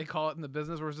 as they call it in the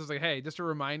business, where it's just like, hey, just a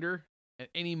reminder, at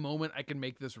any moment I can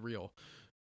make this real.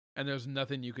 And there's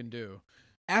nothing you can do.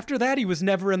 After that, he was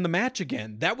never in the match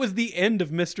again. That was the end of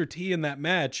Mr. T in that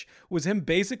match, was him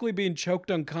basically being choked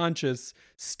unconscious,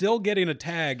 still getting a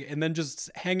tag, and then just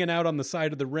hanging out on the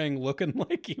side of the ring looking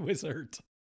like he was hurt.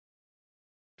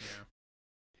 Yeah.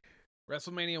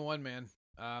 WrestleMania 1, man.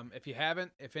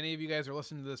 If any of you guys are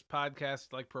listening to this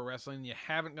podcast like pro wrestling, and you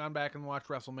haven't gone back and watched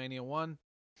WrestleMania 1,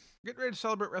 get ready to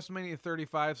celebrate WrestleMania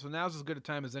 35, so now's as good a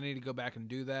time as any to go back and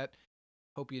do that.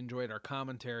 Hope you enjoyed our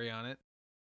commentary on it.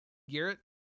 Garrett,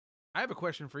 I have a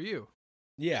question for you.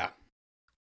 Yeah.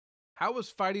 How was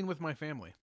fighting with my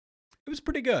family? It was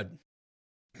pretty good.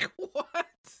 What?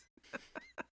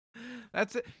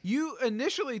 That's it. You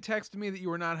initially texted me that you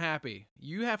were not happy.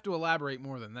 You have to elaborate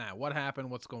more than that. What happened?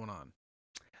 What's going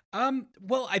on?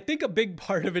 Well, I think a big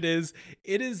part of it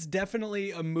is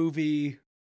definitely a movie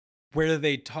where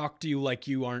they talk to you like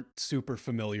you aren't super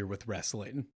familiar with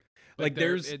wrestling. Like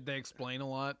they explain a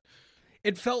lot.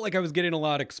 It felt like I was getting a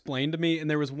lot explained to me, and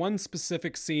there was one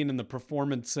specific scene in the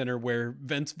Performance Center where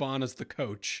Vince Vaughn is the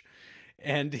coach,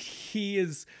 and he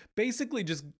is basically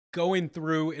just going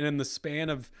through and in the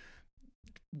span of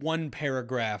one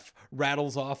paragraph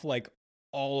rattles off like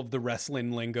all of the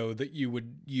wrestling lingo that you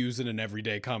would use in an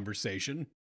everyday conversation.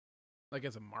 Like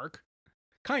as a mark?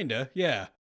 Kinda, yeah.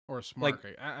 Or a smart,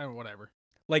 like, whatever.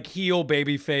 Like heel,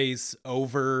 babyface,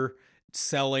 over,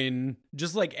 selling,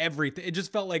 just like everything. It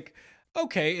just felt like,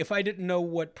 okay, if I didn't know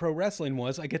what pro wrestling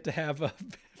was, I get to have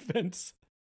Vince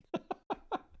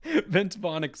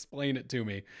Vaughn explain it to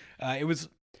me.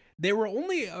 There were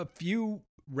only a few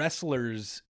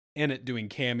wrestlers in it doing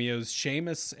cameos.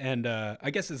 Sheamus and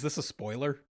I guess, is this a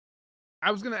spoiler?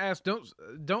 I was gonna ask,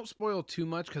 don't spoil too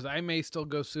much because I may still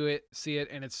go see it,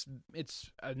 and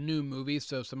it's a new movie,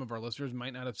 so some of our listeners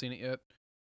might not have seen it yet.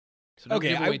 So don't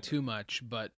give away too much,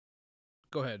 but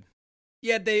go ahead.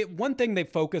 Yeah, one thing they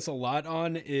focus a lot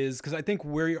on is, because I think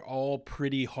we're all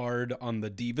pretty hard on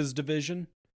the Divas division,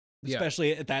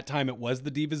 especially at that time it was the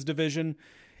Divas division,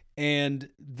 and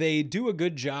they do a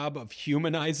good job of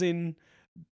humanizing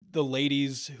the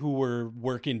ladies who were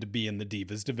working to be in the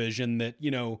Divas division, that,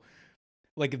 you know,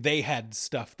 like they had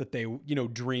stuff that they, you know,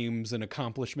 dreams and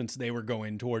accomplishments they were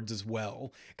going towards as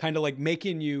well, kind of like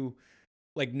making you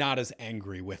like not as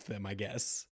angry with them, I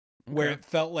guess. Okay. Where it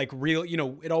felt like real, you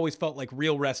know, it always felt like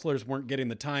real wrestlers weren't getting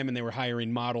the time and they were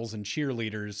hiring models and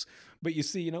cheerleaders. But you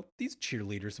see, you know, these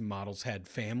cheerleaders and models had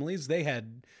families. They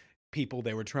had people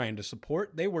they were trying to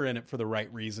support. They were in it for the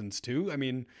right reasons too. I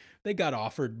mean, they got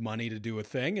offered money to do a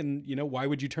thing, and, you know, why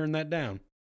would you turn that down?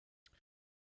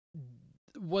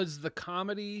 Was the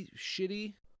comedy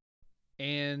shitty?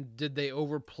 And did they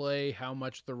overplay how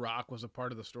much The Rock was a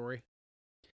part of the story?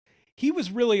 He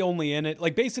was really only in it,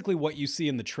 like basically what you see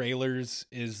in the trailers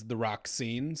is The Rock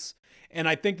scenes. And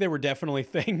I think there were definitely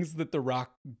things that The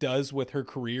Rock does with her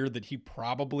career that he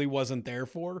probably wasn't there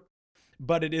for,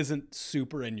 but it isn't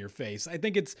super in your face. I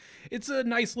think it's a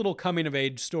nice little coming of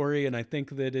age story, and I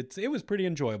think that it was pretty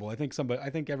enjoyable. I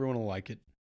think everyone will like it.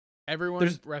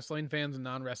 Everyone's wrestling fans and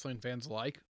non-wrestling fans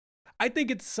alike. I think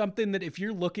it's something that if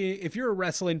you're a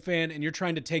wrestling fan and you're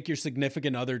trying to take your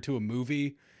significant other to a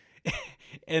movie,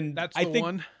 and that's the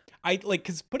one. I like,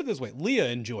 because put it this way, Leah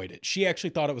enjoyed it. She actually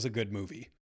thought it was a good movie.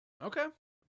 Okay.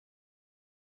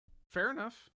 Fair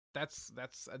enough. That's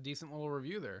a decent little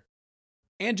review there.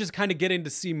 And just kind of getting to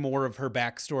see more of her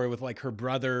backstory with like her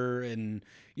brother, and,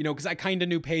 you know, because I kind of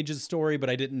knew Paige's story,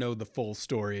 but I didn't know the full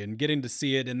story, and getting to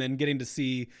see it and then getting to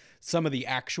see some of the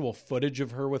actual footage of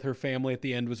her with her family at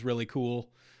the end was really cool.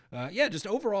 Yeah, just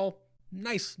overall,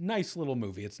 nice little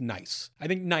movie. It's nice. I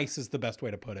think nice is the best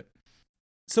way to put it.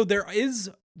 So there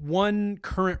is one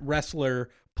current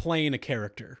wrestler playing a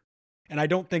character, and I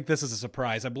don't think this is a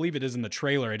surprise. I believe it is in the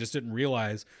trailer. I just didn't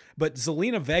realize. But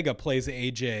Zelina Vega plays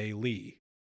AJ Lee.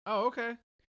 Oh, okay.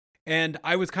 And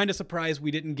I was kind of surprised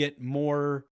we didn't get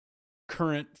more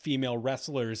current female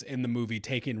wrestlers in the movie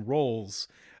taking roles.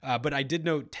 But I did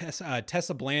note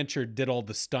Tessa Blanchard did all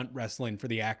the stunt wrestling for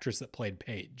the actress that played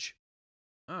Paige.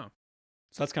 Oh.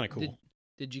 So that's kind of cool.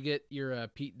 Did you get your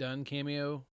Pete Dunne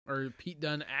cameo or Pete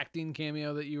Dunne acting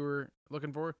cameo that you were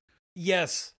looking for?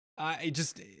 Yes.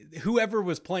 Whoever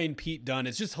was playing Pete Dunne,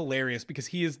 it's just hilarious because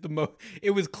he is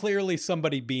it was clearly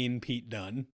somebody being Pete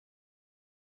Dunne.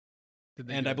 Did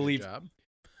they do a good job?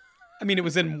 I mean, it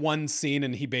was in one scene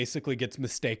and he basically gets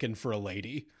mistaken for a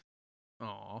lady.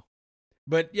 Aw.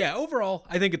 But yeah, overall,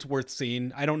 I think it's worth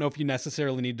seeing. I don't know if you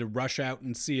necessarily need to rush out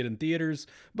and see it in theaters,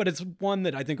 but it's one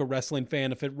that I think a wrestling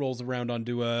fan, if it rolls around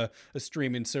onto a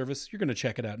streaming service, you're going to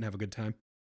check it out and have a good time.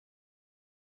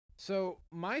 So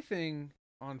my thing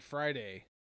on Friday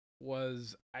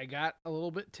was I got a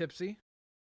little bit tipsy.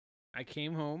 I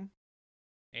came home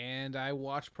and I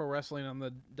watched pro wrestling on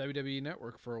the WWE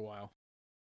Network for a while.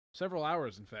 Several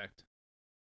hours, in fact.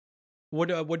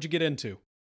 What'd you get into?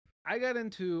 I got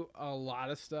into a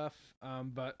lot of stuff,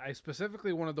 but I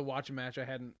specifically wanted to watch a match I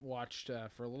hadn't watched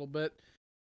for a little bit,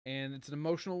 and it's an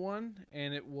emotional one,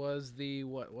 and it was the,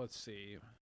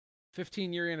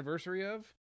 15-year anniversary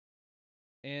of,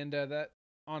 and that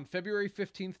on February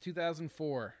 15th,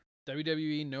 2004,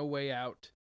 WWE No Way Out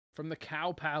from the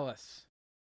Cow Palace.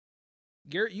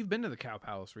 Garrett, you've been to the Cow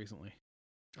Palace recently.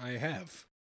 I have.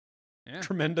 Yeah.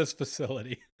 Tremendous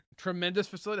facility. Tremendous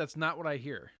facility? That's not what I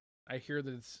hear. I hear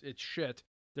that it's shit.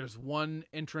 There's one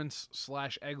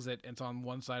entrance/exit, and it's on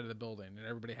one side of the building, and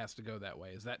everybody has to go that way.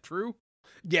 Is that true?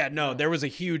 Yeah, no, there was a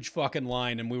huge fucking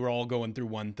line, and we were all going through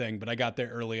one thing, but I got there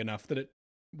early enough that it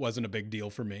wasn't a big deal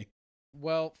for me.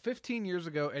 Well, 15 years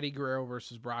ago, Eddie Guerrero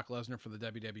versus Brock Lesnar for the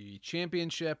WWE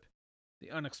Championship.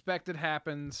 The unexpected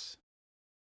happens.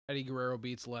 Eddie Guerrero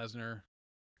beats Lesnar.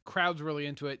 Crowd's really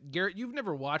into it. Garrett, you've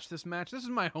never watched this match. This is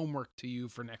my homework to you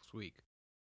for next week.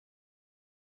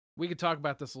 We could talk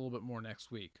about this a little bit more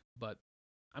next week, but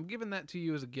I'm giving that to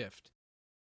you as a gift.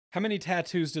 How many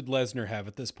tattoos did Lesnar have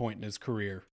at this point in his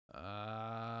career?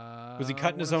 Was he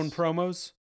cutting his own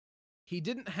promos? He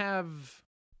didn't have...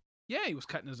 Yeah, he was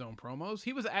cutting his own promos.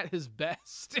 He was at his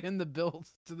best in the build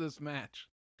to this match.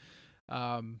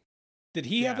 Did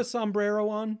he have a sombrero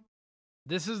on?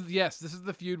 This is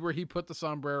the feud where he put the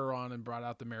sombrero on and brought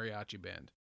out the mariachi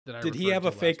band. Did he have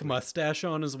a fake mustache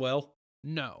on as well?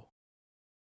 No.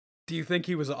 Do you think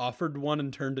he was offered one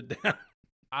and turned it down?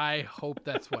 I hope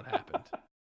that's what happened.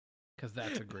 Because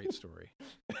that's a great story.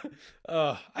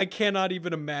 I cannot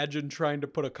even imagine trying to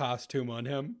put a costume on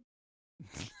him.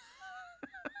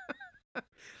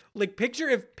 Like, picture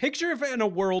if in a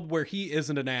world where he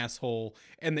isn't an asshole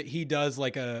and that he does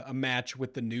like a match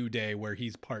with the New Day where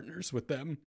he's partners with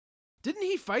them. Didn't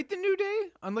he fight the New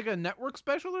Day on like a network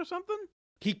special or something?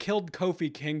 He killed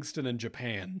Kofi Kingston in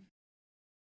Japan.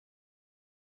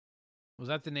 Was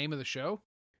that the name of the show?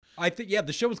 I think, yeah,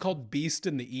 the show was called Beast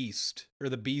in the East, or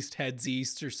The Beast Heads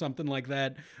East, or something like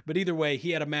that. But either way,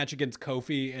 he had a match against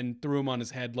Kofi and threw him on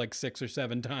his head like 6 or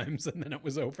 7 times, and then it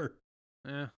was over.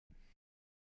 Yeah.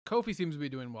 Kofi seems to be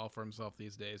doing well for himself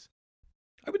these days.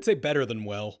 I would say better than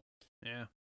well. Yeah.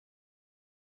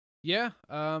 Yeah,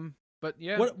 but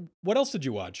yeah. What else did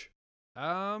you watch?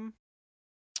 I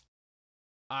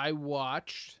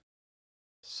watched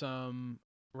some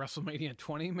WrestleMania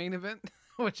 20 main event,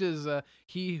 which is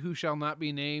He Who Shall Not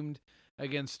Be Named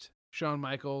against Shawn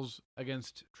Michaels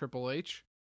against Triple H.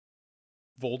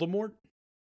 Voldemort?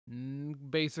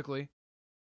 Basically.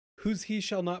 Who's He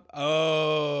Shall Not...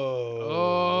 Oh.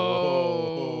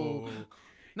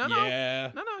 No,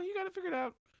 yeah. No, you gotta figure it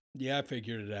out. Yeah, I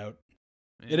figured it out.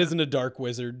 Yeah. It isn't a Dark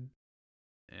Wizard.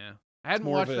 Yeah. I hadn't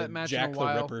watched that match Jack in a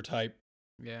while. the Ripper type.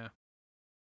 Yeah.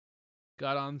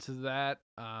 Got onto that.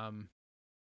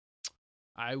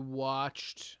 I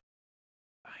watched,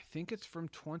 I think it's from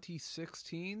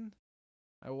 2016.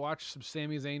 I watched some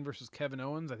Sami Zayn versus Kevin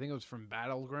Owens. I think it was from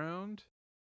Battleground.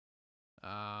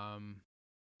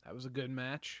 That was a good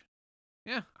match.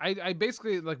 Yeah, I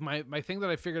basically, like, my thing that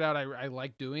I figured out I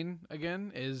like doing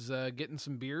again is getting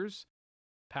some beers,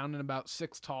 pounding about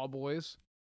 6 tall boys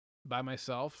by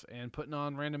myself, and putting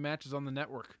on random matches on the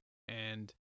network.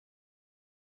 And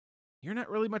you're not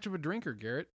really much of a drinker,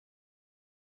 Garrett.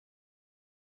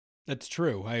 That's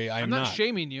true. I'm not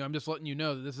shaming you. I'm just letting you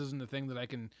know that this isn't a thing that I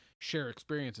can share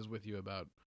experiences with you about.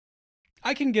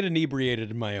 I can get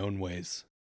inebriated in my own ways.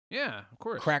 Yeah, of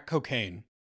course. Crack cocaine.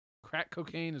 Crack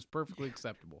cocaine is perfectly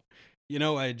acceptable. You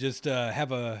know, I just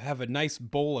have a nice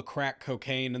bowl of crack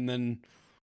cocaine and then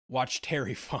watch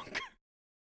Terry Funk.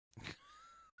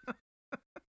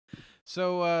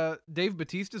 So Dave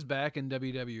Bautista's back in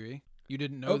WWE. You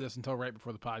didn't know this until right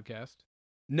before the podcast.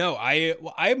 No, I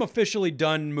am officially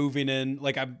done moving in.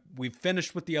 Like we've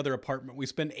finished with the other apartment. We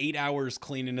spent 8 hours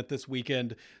cleaning it this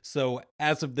weekend. So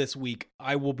as of this week,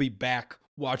 I will be back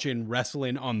watching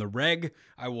wrestling on the reg.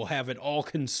 I will have it all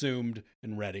consumed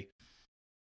and ready.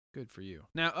 Good for you.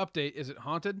 Now, update, is it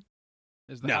haunted?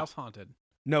 Is the No. house haunted?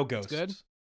 No ghosts. Good?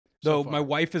 Though So my far.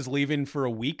 wife is leaving for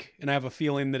a week, and I have a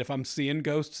feeling that if I'm seeing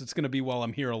ghosts, it's going to be while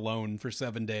I'm here alone for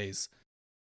 7 days.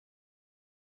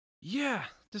 Yeah,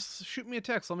 just shoot me a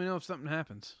text. Let me know if something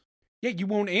happens. Yeah, you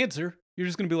won't answer. You're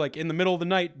just going to be like, in the middle of the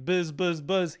night, buzz, buzz,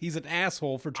 buzz. He's an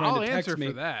asshole for trying I'll to text answer me.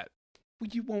 for that.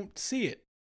 Well, you won't see it.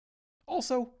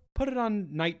 Also, put it on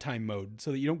nighttime mode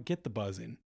so that you don't get the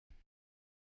buzzing.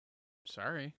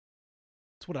 Sorry.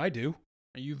 That's what I do.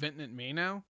 Are you venting at me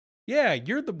now? Yeah,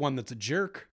 you're the one that's a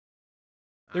jerk.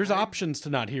 There's I- options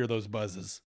to not hear those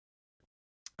buzzes.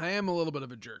 I am a little bit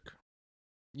of a jerk.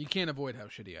 You can't avoid how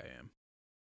shitty I am.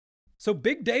 So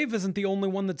Big Dave isn't the only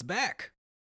one that's back.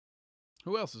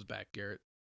 Who else is back, Garrett?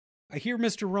 I hear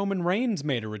Mr. Roman Reigns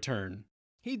made a return.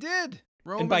 He did.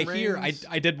 Roman And by Reigns, here,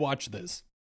 I did watch this.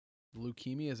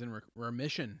 leukemia is in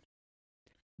remission.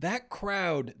 That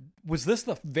crowd, was this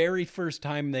the very first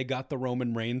time they got the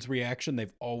Roman Reigns reaction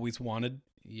they've always wanted?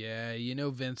 Yeah, you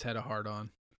know Vince had a hard on.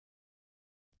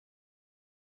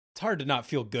 It's hard to not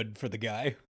feel good for the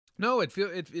guy. No, it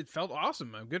felt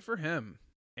awesome. Good for him.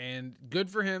 And good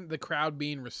for him, the crowd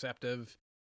being receptive.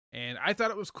 And I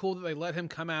thought it was cool that they let him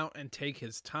come out and take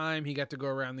his time. He got to go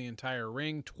around the entire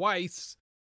ring twice,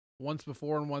 once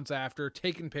before and once after,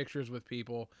 taking pictures with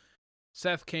people.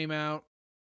 Seth came out.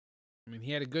 I mean,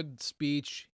 he had a good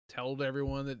speech, told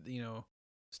everyone that,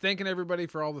 thanking everybody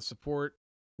for all the support.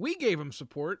 We gave him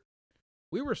support.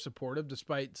 We were supportive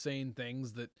despite saying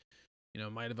things that,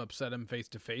 might have upset him face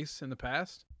to face in the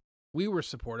past. We were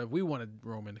supportive. We wanted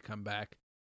Roman to come back.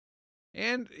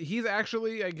 And he's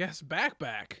actually, I guess,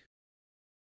 back.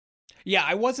 Yeah,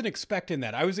 I wasn't expecting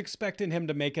that. I was expecting him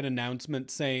to make an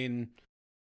announcement saying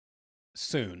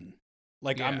soon.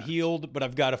 Like, Yeah. I'm healed, but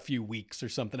I've got a few weeks or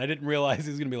something. I didn't realize he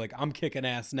was going to be like, I'm kicking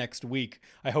ass next week.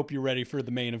 I hope you're ready for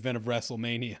the main event of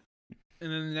WrestleMania.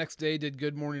 And then the next day did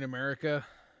Good Morning America.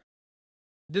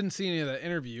 Didn't see any of that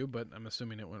interview, but I'm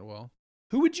assuming it went well.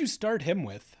 Who would you start him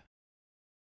with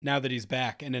now that he's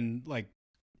back and in, like,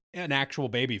 an actual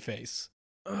baby face?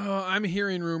 I'm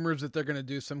hearing rumors that they're going to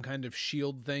do some kind of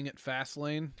Shield thing at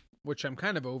Fastlane, which I'm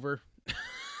kind of over.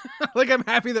 Like, I'm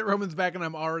happy that Roman's back, and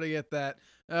I'm already at that.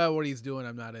 What he's doing,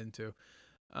 I'm not into.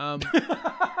 Not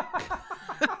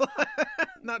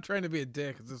trying to be a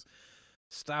dick. It's just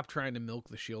stop trying to milk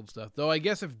the Shield stuff. Though I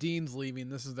guess if Dean's leaving,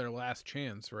 this is their last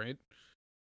chance, right?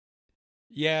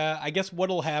 Yeah, I guess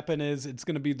what'll happen is it's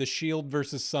going to be the Shield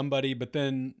versus somebody, but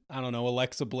then, I don't know,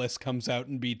 Alexa Bliss comes out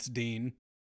and beats Dean.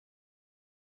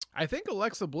 I think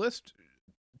Alexa Bliss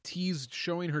teased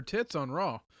showing her tits on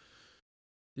Raw.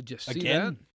 Did you see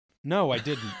Again? No, I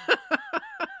didn't.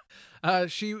 that?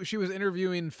 She was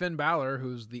interviewing Finn Balor,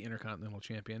 who's the Intercontinental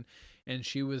Champion, and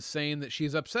she was saying that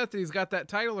she's upset that he's got that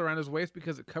title around his waist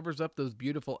because it covers up those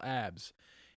beautiful abs.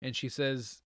 And she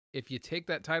says, if you take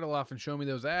that title off and show me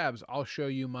those abs, I'll show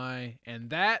you my... And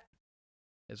that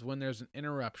is when there's an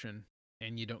interruption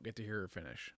and you don't get to hear her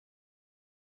finish.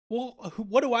 Well,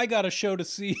 what do I got to show to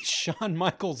see Shawn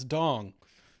Michaels' dong?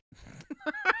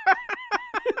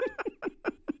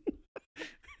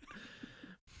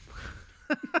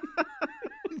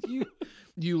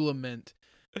 You lament.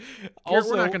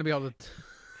 Also, We're not going to be able to...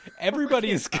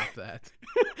 everybody's Stop that.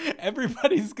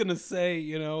 everybody's going to say,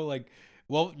 like,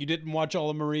 well, you didn't watch all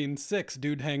of Marine 6,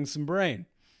 dude, hang some brain.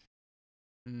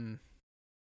 I'm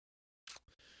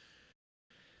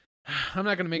not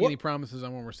going to make any promises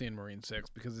on when we're seeing Marine 6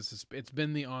 because it's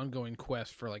been the ongoing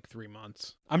quest for like 3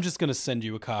 months. I'm just going to send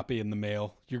you a copy in the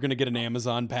mail. You're going to get an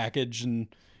Amazon package and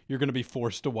you're going to be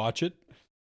forced to watch it.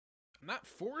 I'm not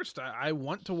forced. I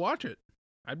want to watch it.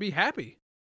 I'd be happy.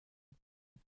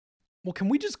 Well, can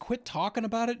we just quit talking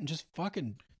about it and just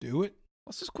fucking do it?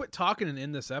 Let's just quit talking and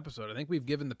end this episode. I think we've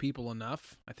given the people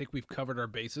enough. I think we've covered our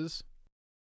bases.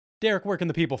 Derek, where can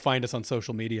the people find us on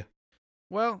social media?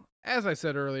 Well, as I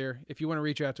said earlier, if you want to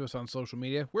reach out to us on social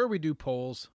media, where we do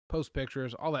polls, post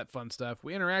pictures, all that fun stuff,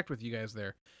 we interact with you guys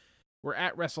there. We're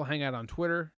at Wrestle Hangout on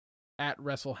Twitter, at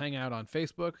Wrestle Hangout on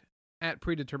Facebook, at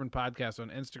Predetermined Podcast on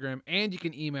Instagram, and you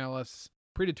can email us,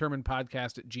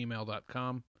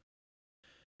 predeterminedpodcast@gmail.com.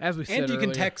 As we said And you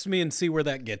can earlier, text me and see where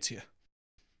that gets you.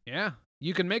 Yeah,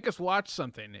 you can make us watch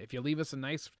something. If you leave us a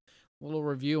nice little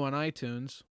review on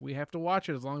iTunes. We have to watch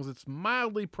it as long as it's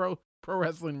mildly pro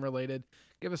wrestling related.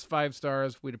 Give us 5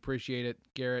 stars. We'd appreciate it.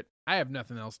 Garrett, I have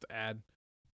nothing else to add.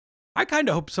 I kind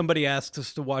of hope somebody asks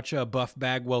us to watch Buff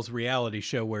Bagwell's reality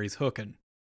show where he's hooking.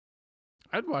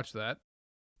 I'd watch that.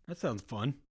 That sounds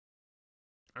fun.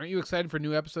 Aren't you excited for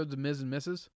new episodes of Ms. and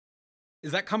Mrs.?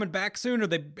 Is that coming back soon? Are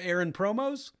they airing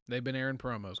promos? They've been airing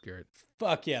promos, Garrett.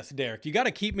 Fuck yes, Derek. You got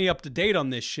to keep me up to date on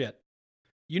this shit.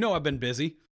 You know I've been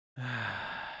busy.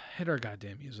 Hit our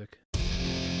goddamn music.